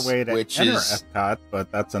Yes, proper way to which enter is- Epcot,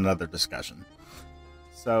 but that's another discussion.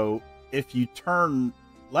 So if you turn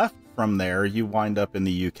left from there, you wind up in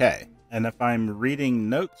the UK. And if I'm reading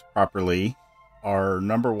notes properly, our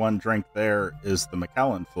number one drink there is the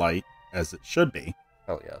Macallan Flight, as it should be.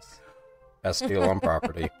 Hell yes. Best deal on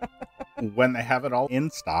property. When they have it all in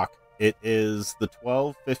stock, It is the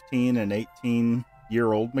 12, 15, and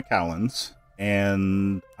 18-year-old Macallans.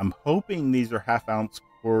 And I'm hoping these are half-ounce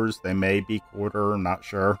pours. They may be quarter, I'm not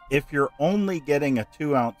sure. If you're only getting a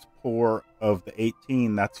 2-ounce pour of the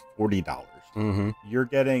 18, that's $40. Mm-hmm. You're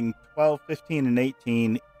getting 12, 15, and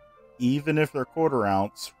 18, even if they're quarter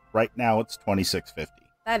ounce. Right now, it's $26.50.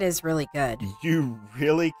 That is really good. You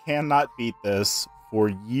really cannot beat this. For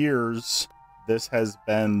years, this has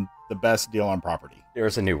been the best deal on property.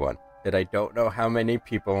 There's a new one that I don't know how many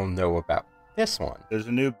people know about. This one. There's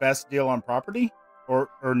a new best deal on property or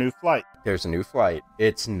new flight. There's a new flight.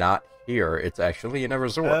 It's not here. It's actually in a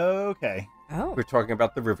resort. Okay. Oh. We're talking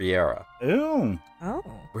about the Riviera. Ooh. Oh.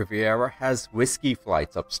 Riviera has whiskey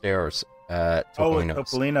flights upstairs at Topolino's. Oh,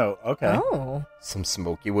 Topolino. Okay. Oh. Some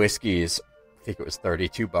smoky whiskeys. I think it was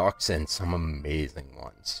 $32, and some amazing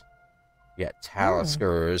ones. Yeah,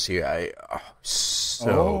 Taliskers. Yeah,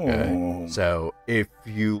 so good. So if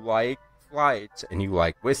you like flights and you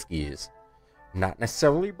like whiskeys, not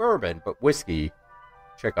necessarily bourbon, but whiskey,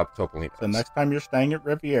 check out Topolino's. So next time you're staying at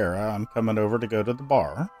Riviera, I'm coming over to go to the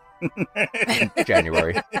bar. In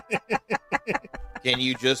January. Can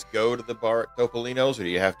you just go to the bar at Topolino's, or do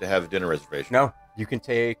you have to have a dinner reservation? No, you can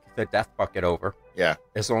take the death bucket over. Yeah.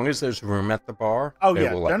 As long as there's room at the bar. Oh, they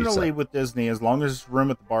yeah. will let you Generally sit. with Disney, as long as there's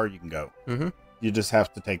room at the bar, you can go. Mm-hmm. You just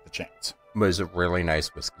have to take the chance. It was a really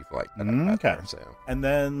nice whiskey flight that I had Okay. there, so. And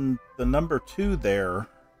then the number 2 there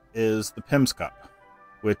is the Pim's Cup,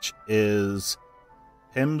 which is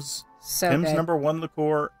Pim's So good. number 1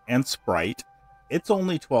 liqueur and Sprite. It's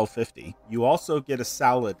only $12.50. You also get a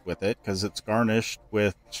salad with it because it's garnished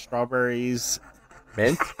with strawberries,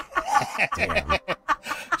 Mint? Damn.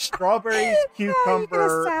 strawberries,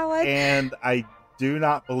 cucumber, salad. and I do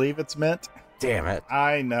not believe it's mint. Damn it.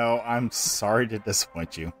 I know. I'm sorry to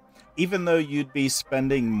disappoint you. Even though you'd be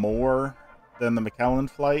spending more than the Macallan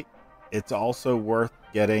flight, it's also worth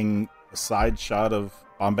getting a side shot of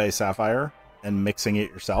Bombay Sapphire and mixing it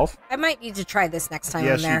yourself. I might need to try this next time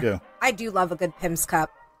Yes, I'm there. you do. I do love a good Pim's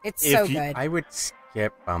Cup. It's If so you- good. I would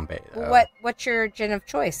skip Bombay, though. What's your gin of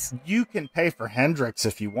choice? You can pay for Hendrix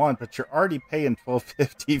if you want, but you're already paying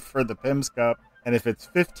 $12.50 for the Pim's Cup. And if it's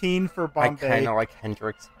 $15 for I Bombay, kind of like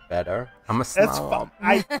Hendrix better. I'm a that's snob.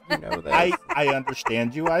 fine. You know this. I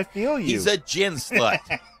understand you. I feel you. He's a gin slut.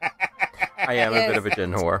 I am a bit of a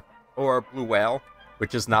gin whore. Or Blue Whale,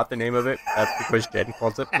 which is not the name of it. That's because Jen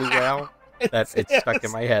calls it Blue Whale. That it's stuck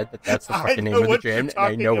in my head that that's the I fucking name know of the what you're gin, and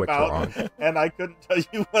I know talking it's about, wrong. and I couldn't tell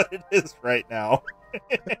you what it is right now.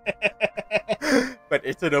 But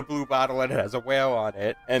it's in a blue bottle and it has a whale on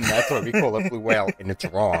it, and that's why we call it Blue Whale, and it's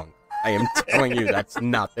wrong. I am telling you, that's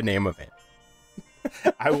not the name of it.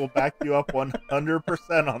 I will back you up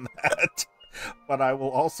 100% on that, but I will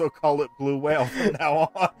also call it Blue Whale from now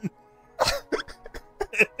on.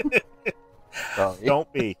 Sorry.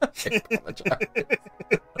 Don't be. I apologize.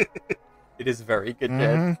 It is very good gin.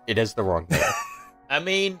 Mhm. It is the wrong name. I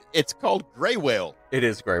mean, it's called Gray Whale. It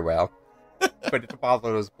is Grey Whale, but the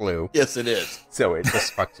bottle is blue, Yes, it is. so it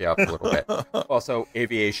just fucks you up a little bit. Also,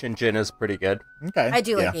 Aviation Gin is pretty good. Okay. I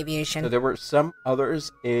do yeah. like aviation. So there were some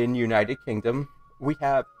others in United Kingdom. We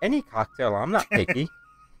have any cocktail. I'm not picky.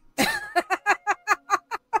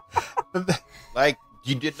 Like,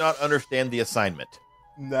 you did not understand the assignment.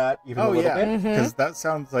 Not even a Oh, little yeah. bit. Because that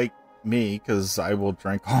sounds like me, because I will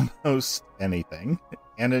drink almost anything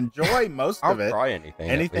and enjoy most I'll of it. try anything.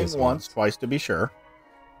 at Anything least once, twice to be sure.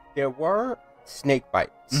 There were snake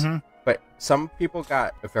bites, Mhm. but some people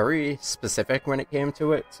got very specific when it came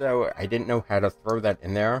to it, so I didn't know how to throw that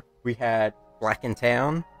in there. We had Black in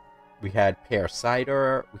Town, we had pear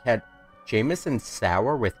cider, we had Jameson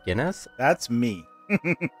sour with Guinness. That's me.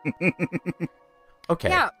 Okay.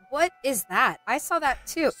 Yeah, what is that? I saw that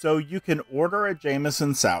too. So you can order a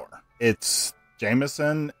Jameson sour. It's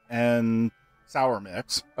Jameson and sour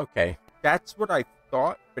mix. Okay. That's what I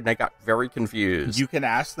thought, but I got very confused. You can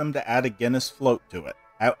ask them to add a Guinness float to it.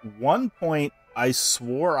 At one point, I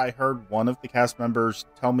swore I heard one of the cast members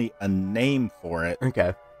tell me a name for it,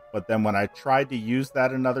 Okay. but then when I tried to use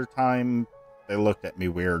that another time, they looked at me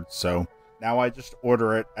weird. So now I just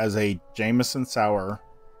order it as a Jameson sour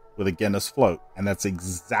with a Guinness float, and that's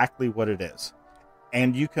exactly what it is.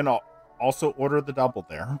 And you can also order the double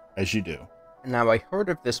there, as you do. Now, I heard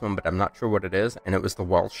of this one, but I'm not sure what it is, and it was the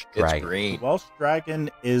Welsh It's Dragon. green. Welsh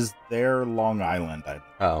Dragon is their Long Island, I believe.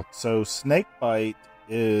 Oh, So Snakebite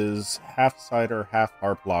is half cider, half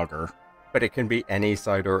harp lager. but it can be any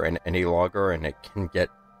cider and any lager, and it can get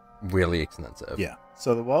really expensive. Yeah.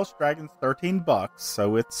 So the Welsh Dragon's $13,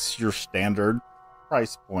 so it's your standard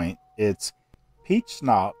price point. It's peach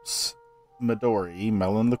schnapps, Midori,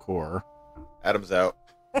 melon liqueur, Adam's out.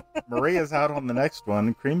 Maria's out on the next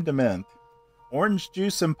one. Cream de menthe, orange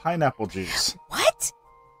juice, and pineapple juice. What?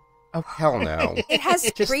 Oh, hell no. It has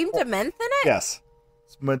Just- cream de menthe in it? Yes.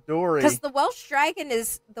 It's Midori. Because the Welsh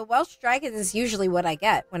Dragon is usually what I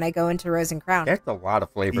get when I go into Rose and Crown. There's a lot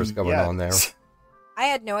of flavors going on there. I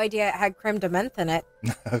had no idea it had creme de menthe in it.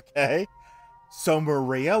 Okay. So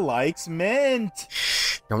Maria likes mint.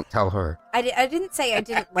 Don't tell her. I didn't say I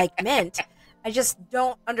didn't like mint. I just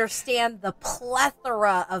don't understand the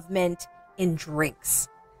plethora of mint in drinks.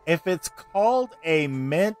 If it's called a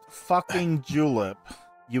mint fucking julep,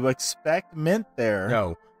 you expect mint there.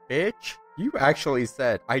 No, bitch. You actually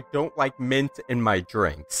said, I don't like mint in my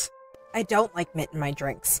drinks. I don't like mint in my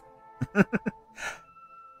drinks.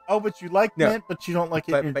 Oh, but you like No. mint, but you don't like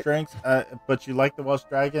it in your But- drinks. But you like the Welsh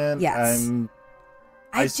Dragon. Yes.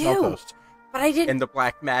 I smell do. toast. But I didn't. And the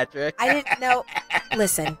black magic. I didn't know.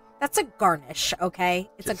 Listen, that's a garnish, okay?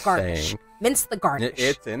 It's Just a garnish. saying. Mint's the garnish.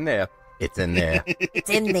 It's in there. It's in there. It's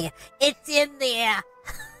in there. It's in there.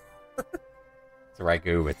 It's a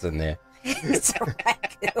ragu. It's in there. It's a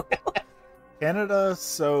ragu. Canada.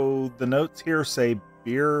 So the notes here say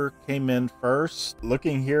beer came in first.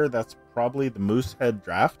 Looking here, that's probably the Moosehead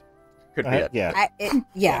Draft. Could be it. Yeah.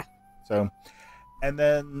 Yeah. So, and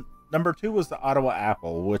then number 2 was the Ottawa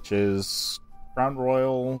Apple, which is Crown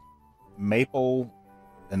Royal, maple,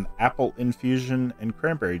 and apple infusion and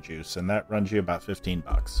cranberry juice, and that runs you about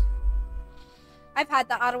 $15. I've had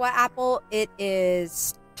the Ottawa apple. It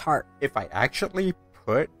is tart. If I actually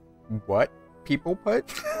put what people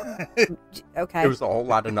put, Okay. it was a whole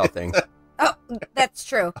lot of nothing. Oh, that's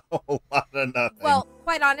true. A whole lot of nothing. Well,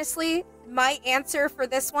 quite honestly, my answer for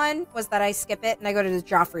this one was that I skip it and I go to the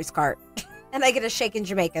Joffrey's cart. And I get a shaken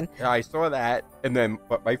Jamaican. Yeah, I saw that, and then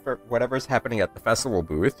whatever's happening at the festival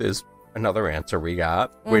booth is another answer we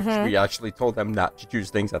got, which Mhm. we actually told them not to choose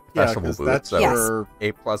things at the yeah, festival 'cause booth. that's So Yes. your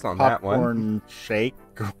A+ on that one, popcorn shake.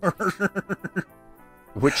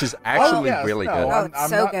 which is actually yes, really no, good. Oh, I'm, it's I'm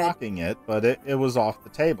so not good. knocking it, but it was off the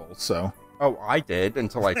table, so. Oh, I did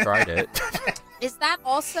until I tried it. Is that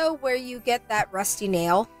also where you get that rusty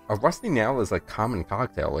nail? A rusty nail is a common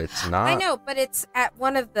cocktail. It's not. I know, but it's at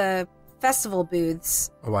one of the festival booths.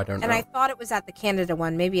 Oh, I don't know. And I thought it was at the Canada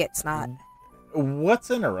one. Maybe it's not. What's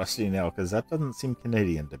in a rusty nail? Because that doesn't seem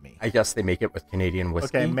Canadian to me. I guess they make it with Canadian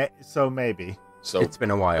whiskey. Okay, so maybe. So It's been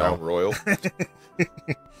a while. Crown Royal.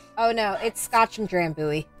 Oh, no. It's Scotch and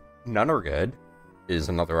Drambuie. None are good is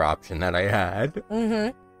another option that I had.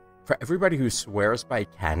 Mm-hmm. For everybody who swears by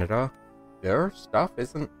Canada, their stuff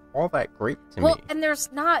isn't all that great to Well, me. and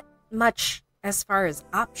there's not much as far as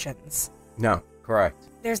options. No, correct.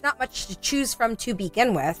 There's not much to choose from to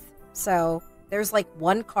begin with. So there's like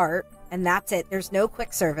one cart, and that's it. There's no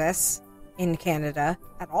quick service in Canada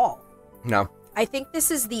at all. No. I think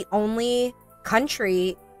this is the only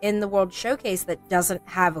country in the World Showcase that doesn't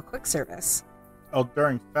have a quick service. Oh,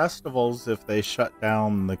 during festivals, if they shut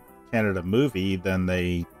down the Canada movie, then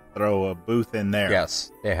they throw a booth in there.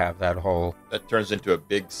 Yes, they have that whole. That turns into a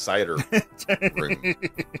big cider room.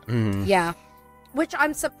 Mhm. Yeah. Which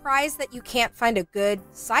I'm surprised that you can't find a good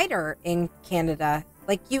cider in Canada.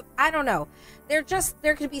 Like I don't know. There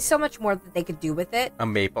could be so much more that they could do with it. A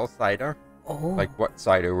maple cider? Oh, Like what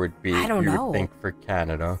cider would be I don't you know. would think for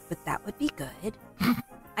Canada? but that would be good.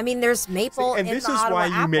 I mean, there's maple See, and in this the is Ottawa why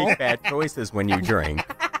you apple. make bad choices when you drink.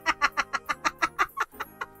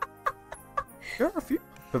 There are a few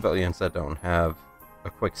pavilions that don't have a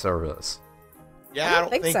quick service. Yeah, I don't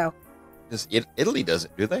think so. Italy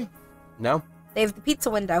doesn't, do they? No? They have the pizza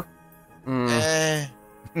window. Mm. Eh.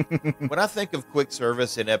 When I think of quick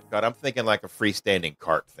service in Epcot, I'm thinking like a freestanding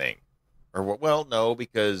cart thing. Or, well, no,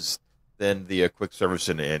 because then the quick service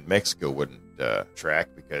in Mexico wouldn't track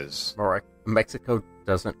because Correct. Mexico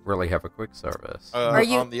doesn't really have a quick service.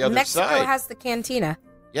 on the other Mexico side. has the cantina.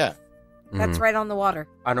 Yeah. That's Mhm. right on the water.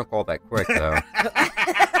 I don't call that quick, though.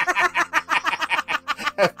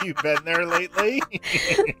 Have you been there lately?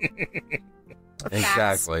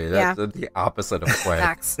 Exactly. Yeah. That's the opposite of quick.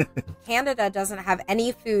 Facts. Canada doesn't have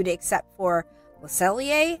any food except for Le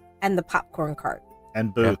Cellier and the popcorn cart.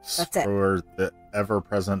 And booths That's it. for the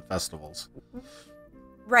ever-present festivals.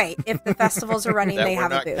 Right. If the festivals are running, That they we're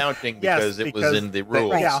have a not booth. counting Yes, because it was because in the they-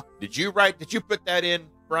 rules. Right. Yeah. Did you put that in,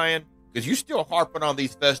 Brian? Because you still harping on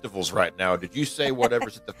these festivals right now. Did you say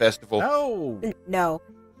whatever's at the festival? No. No,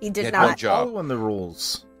 he did Good not. job. Following the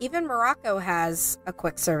rules. Even Morocco has a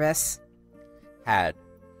quick service. Had.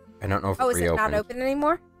 I don't know if Oh, it is it reopened. not open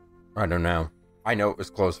anymore? I don't know. I know it was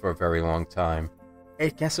closed for a very long time. I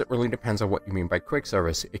guess it really depends on what you mean by quick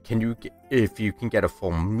service. If you can get a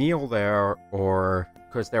full meal there, or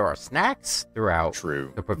because there are snacks throughout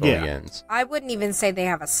the pavilions. I wouldn't even say they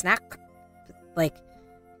have a snack. Like,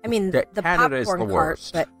 I mean, the Canada is popcorn the cart,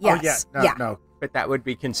 worst. but yes, No. But that would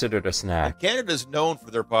be considered a snack. Canada's known for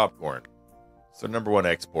their popcorn. It's their number one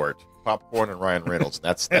export. Popcorn and Ryan Reynolds.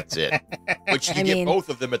 That's it. Which you get both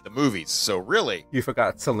of them at the movies. So really, You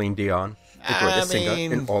forgot Celine Dion, the greatest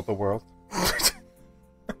singer in all the world.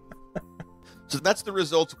 So that's the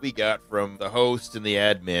results we got from the hosts and the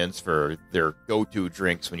admins for their go-to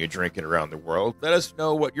drinks when you're drinking around the world. Let us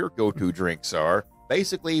know what your go-to drinks are.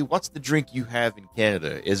 Basically, what's the drink you have in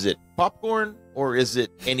Canada? Is it popcorn or is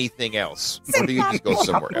it anything else? Or do you just go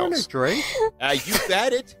somewhere Popcorn else? is drink? You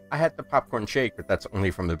got it. I had the popcorn shake, but that's only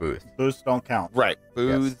from the booth. Booths don't count. Right.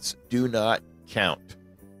 Booths do not count.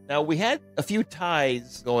 Now, we had a few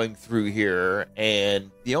ties going through here, and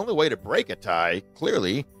the only way to break a tie,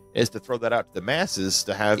 clearly, is to throw that out to the masses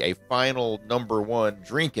to have a final number one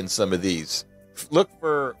drink in some of these. Look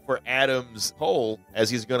for Adam's poll as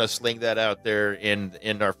he's going to sling that out there in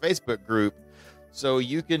our Facebook group so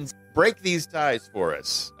you can break these ties for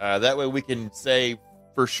us. That way we can say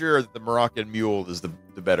for sure that the Moroccan Mule is the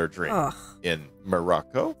better drink in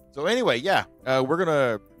Morocco. So anyway, we're going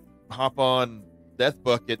to hop on Death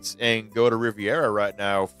Buckets and go to Riviera right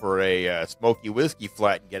now for a smoky whiskey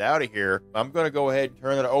flight and get out of here. I'm going to go ahead and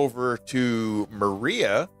turn it over to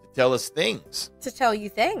Maria to tell us things. To tell you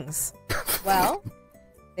things. Well,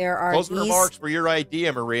 there are Closing remarks were your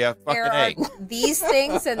idea, Maria. Fucking there are A. these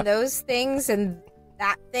things and those things and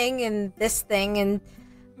that thing and this thing and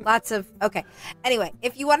lots of... Okay. Anyway,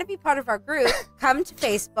 if you want to be part of our group, come to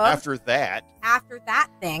Facebook. After that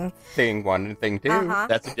thing. Thing 1 and thing 2.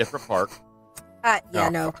 That's a different park.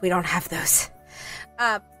 No, we don't have those.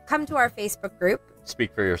 Come to our Facebook group.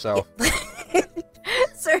 Speak for yourself.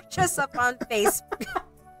 Search us up on Facebook.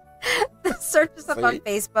 On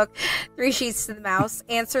Facebook. 3 Sheets to the Mouse.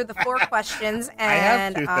 Answer the 4 questions,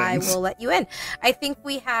 and I will let you in. I think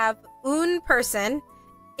we have one person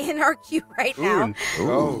in our queue right now.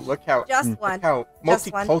 Oh, look how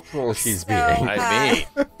multicultural she's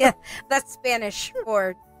being. Yeah, that's Spanish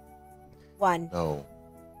for one. No,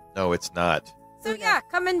 it's not. So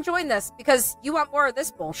come and join us because you want more of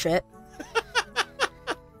this bullshit.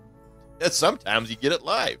 Sometimes you get it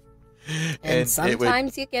live. And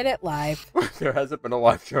sometimes you get it live. There hasn't been a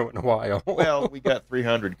live show in a while. Well, we got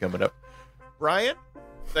 300 coming up. Brian,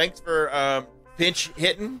 thanks for pinch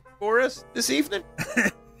hitting for us this evening.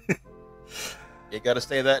 You got to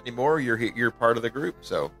say that anymore. You're part of the group,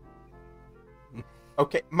 so.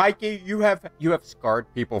 Okay, Mikey, you have scarred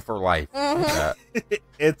people for life.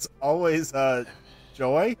 It's always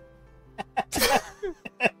joy.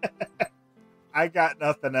 I got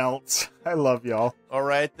nothing else. I love y'all. All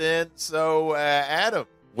right, then. So, Adam,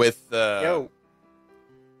 with better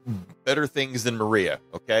things than Maria,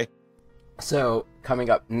 okay? So, coming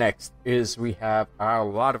up next is we have a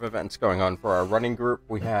lot of events going on for our running group.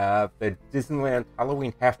 We have the Disneyland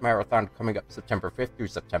Halloween Half Marathon coming up September 5th through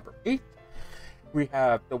September 8th. We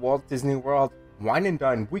have the Walt Disney World Wine and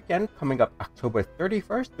Dine Weekend coming up October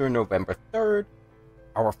 31st through November 3rd.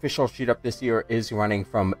 Our official sheet up this year is running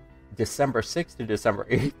from December 6th to December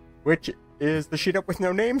 8th, which is the sheet up with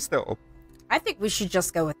no name still. I think we should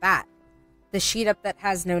just go with that. The sheet up that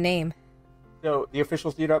has no name. So the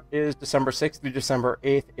official sheet up is December 6th through December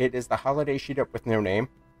 8th. It is the holiday sheet up with no name.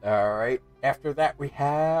 All right. After that, we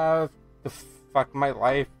have the Fuck My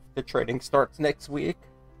Life. The trading starts next week.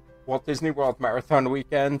 Walt Disney World Marathon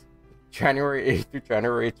Weekend, January 8th through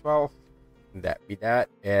January 12th. That be that.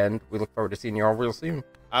 And we look forward to seeing you all real soon.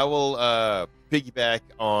 I will piggyback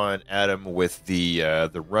on Adam with the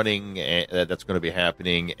running that's going to be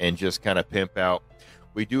happening and just kind of pimp out.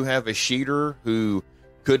 We do have a sheeter who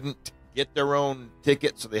couldn't get their own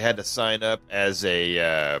ticket, so they had to sign up as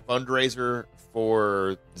a fundraiser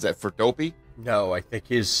for, is that for Dopey? No, I think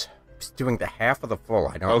he's doing the half of the full.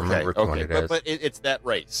 I don't remember which one it is. But it's that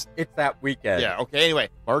race. It's that weekend. Yeah, okay. Anyway,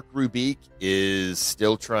 Mark Rubik is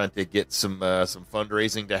still trying to get some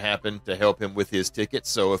fundraising to happen to help him with his tickets.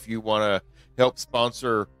 So if you want to help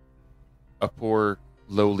sponsor a poor,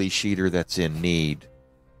 lowly sheeter that's in need,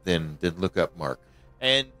 then look up Mark.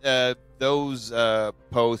 And those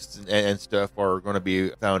posts and stuff are going to be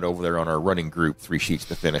found over there on our running group, 3 Sheets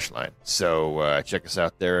to Finish Line. So check us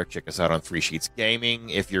out there. Check us out on 3 Sheets Gaming.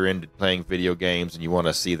 If you're into playing video games and you want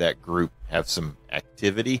to see that group have some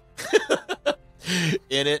activity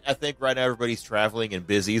in it, I think right now everybody's traveling and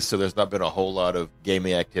busy, so there's not been a whole lot of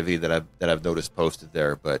gaming activity that I've noticed posted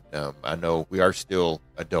there. But I know we are still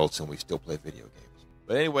adults and we still play video games.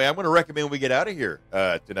 But anyway, I'm going to recommend we get out of here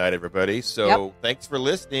tonight, everybody. So thanks for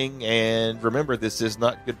listening. And remember, this is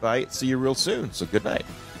not goodbye. See you real soon. So good night.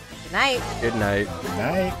 Good night. Good night. Good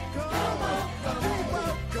night.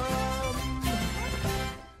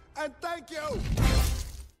 And thank you.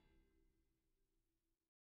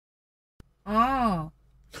 Oh.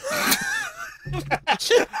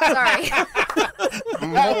 Sorry.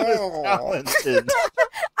 That was talented.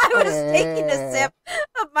 I was taking a sip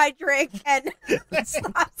of my drink and I'm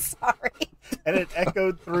sorry. And it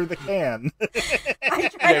echoed through the can. I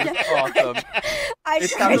tried Yeah, to, awesome. I It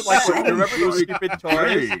tried sounded like, to- remember those stupid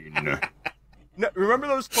toys? No, remember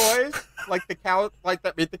those toys? Like the cow, like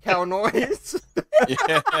that made the cow noise?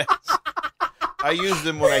 Yes. I use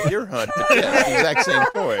them when I deer hunt. But yeah, it's the exact same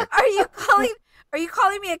toy. Are you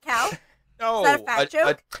calling me a cow? No. Is that a fat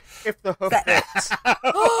joke? If the hoof That- fits.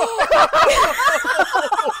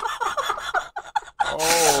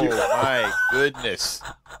 Oh, my goodness.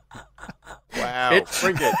 Wow.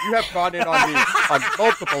 Bring it. You have gone in on me on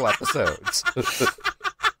multiple episodes.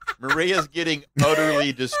 Maria's getting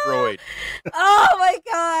utterly destroyed. Oh my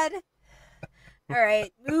god. All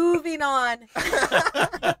right, moving on.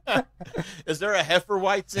 Is there a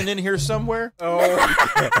Hefeweizen in here somewhere? Oh.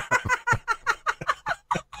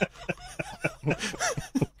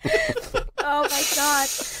 Oh my god.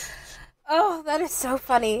 Oh, that is so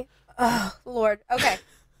funny. Oh, Lord. Okay.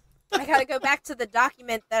 I gotta go back to the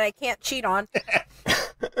document that I can't cheat on.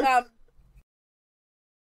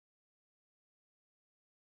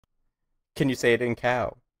 Can you say it in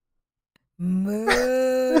cow?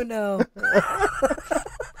 No.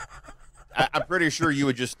 I'm pretty sure you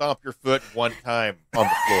would just stomp your foot one time on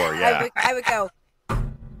the floor. Yeah. I would go.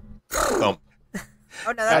 Thump.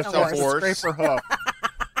 Oh no, that's That's a a horse. horse. Scraper hoof.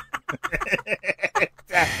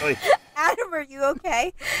 Exactly. Adam, are you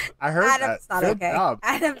okay? I heard Adam's that. not Good okay. job.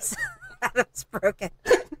 Adam's broken.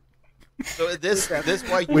 So is this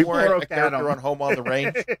why We you weren't a broke character Adam. on Home on the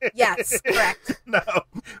Range? Yes, correct. No,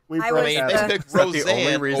 we I broke I mean, was they Adam. picked Is that the only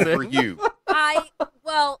Roseanne reason? over you.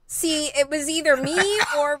 See, it was either me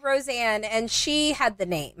or Roseanne, and she had the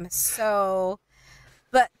name. So,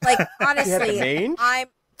 but like honestly, mange?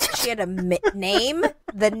 she had a name,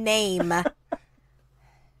 the name,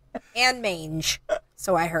 and mange.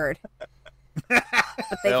 So I heard, but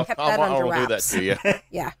they Well, kept Tom that under will do that wraps. to you.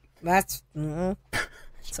 Yeah, that's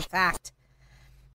it's a fact.